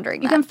 I've been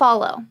wondering You can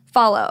follow.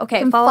 Follow. Okay.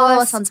 You can follow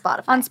us on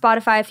Spotify. On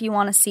Spotify if you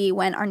want to see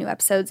when our new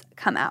episodes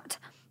come out.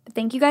 But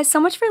thank you guys so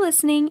much for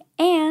listening.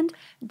 And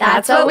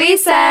that's what we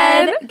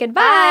said.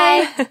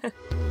 Goodbye.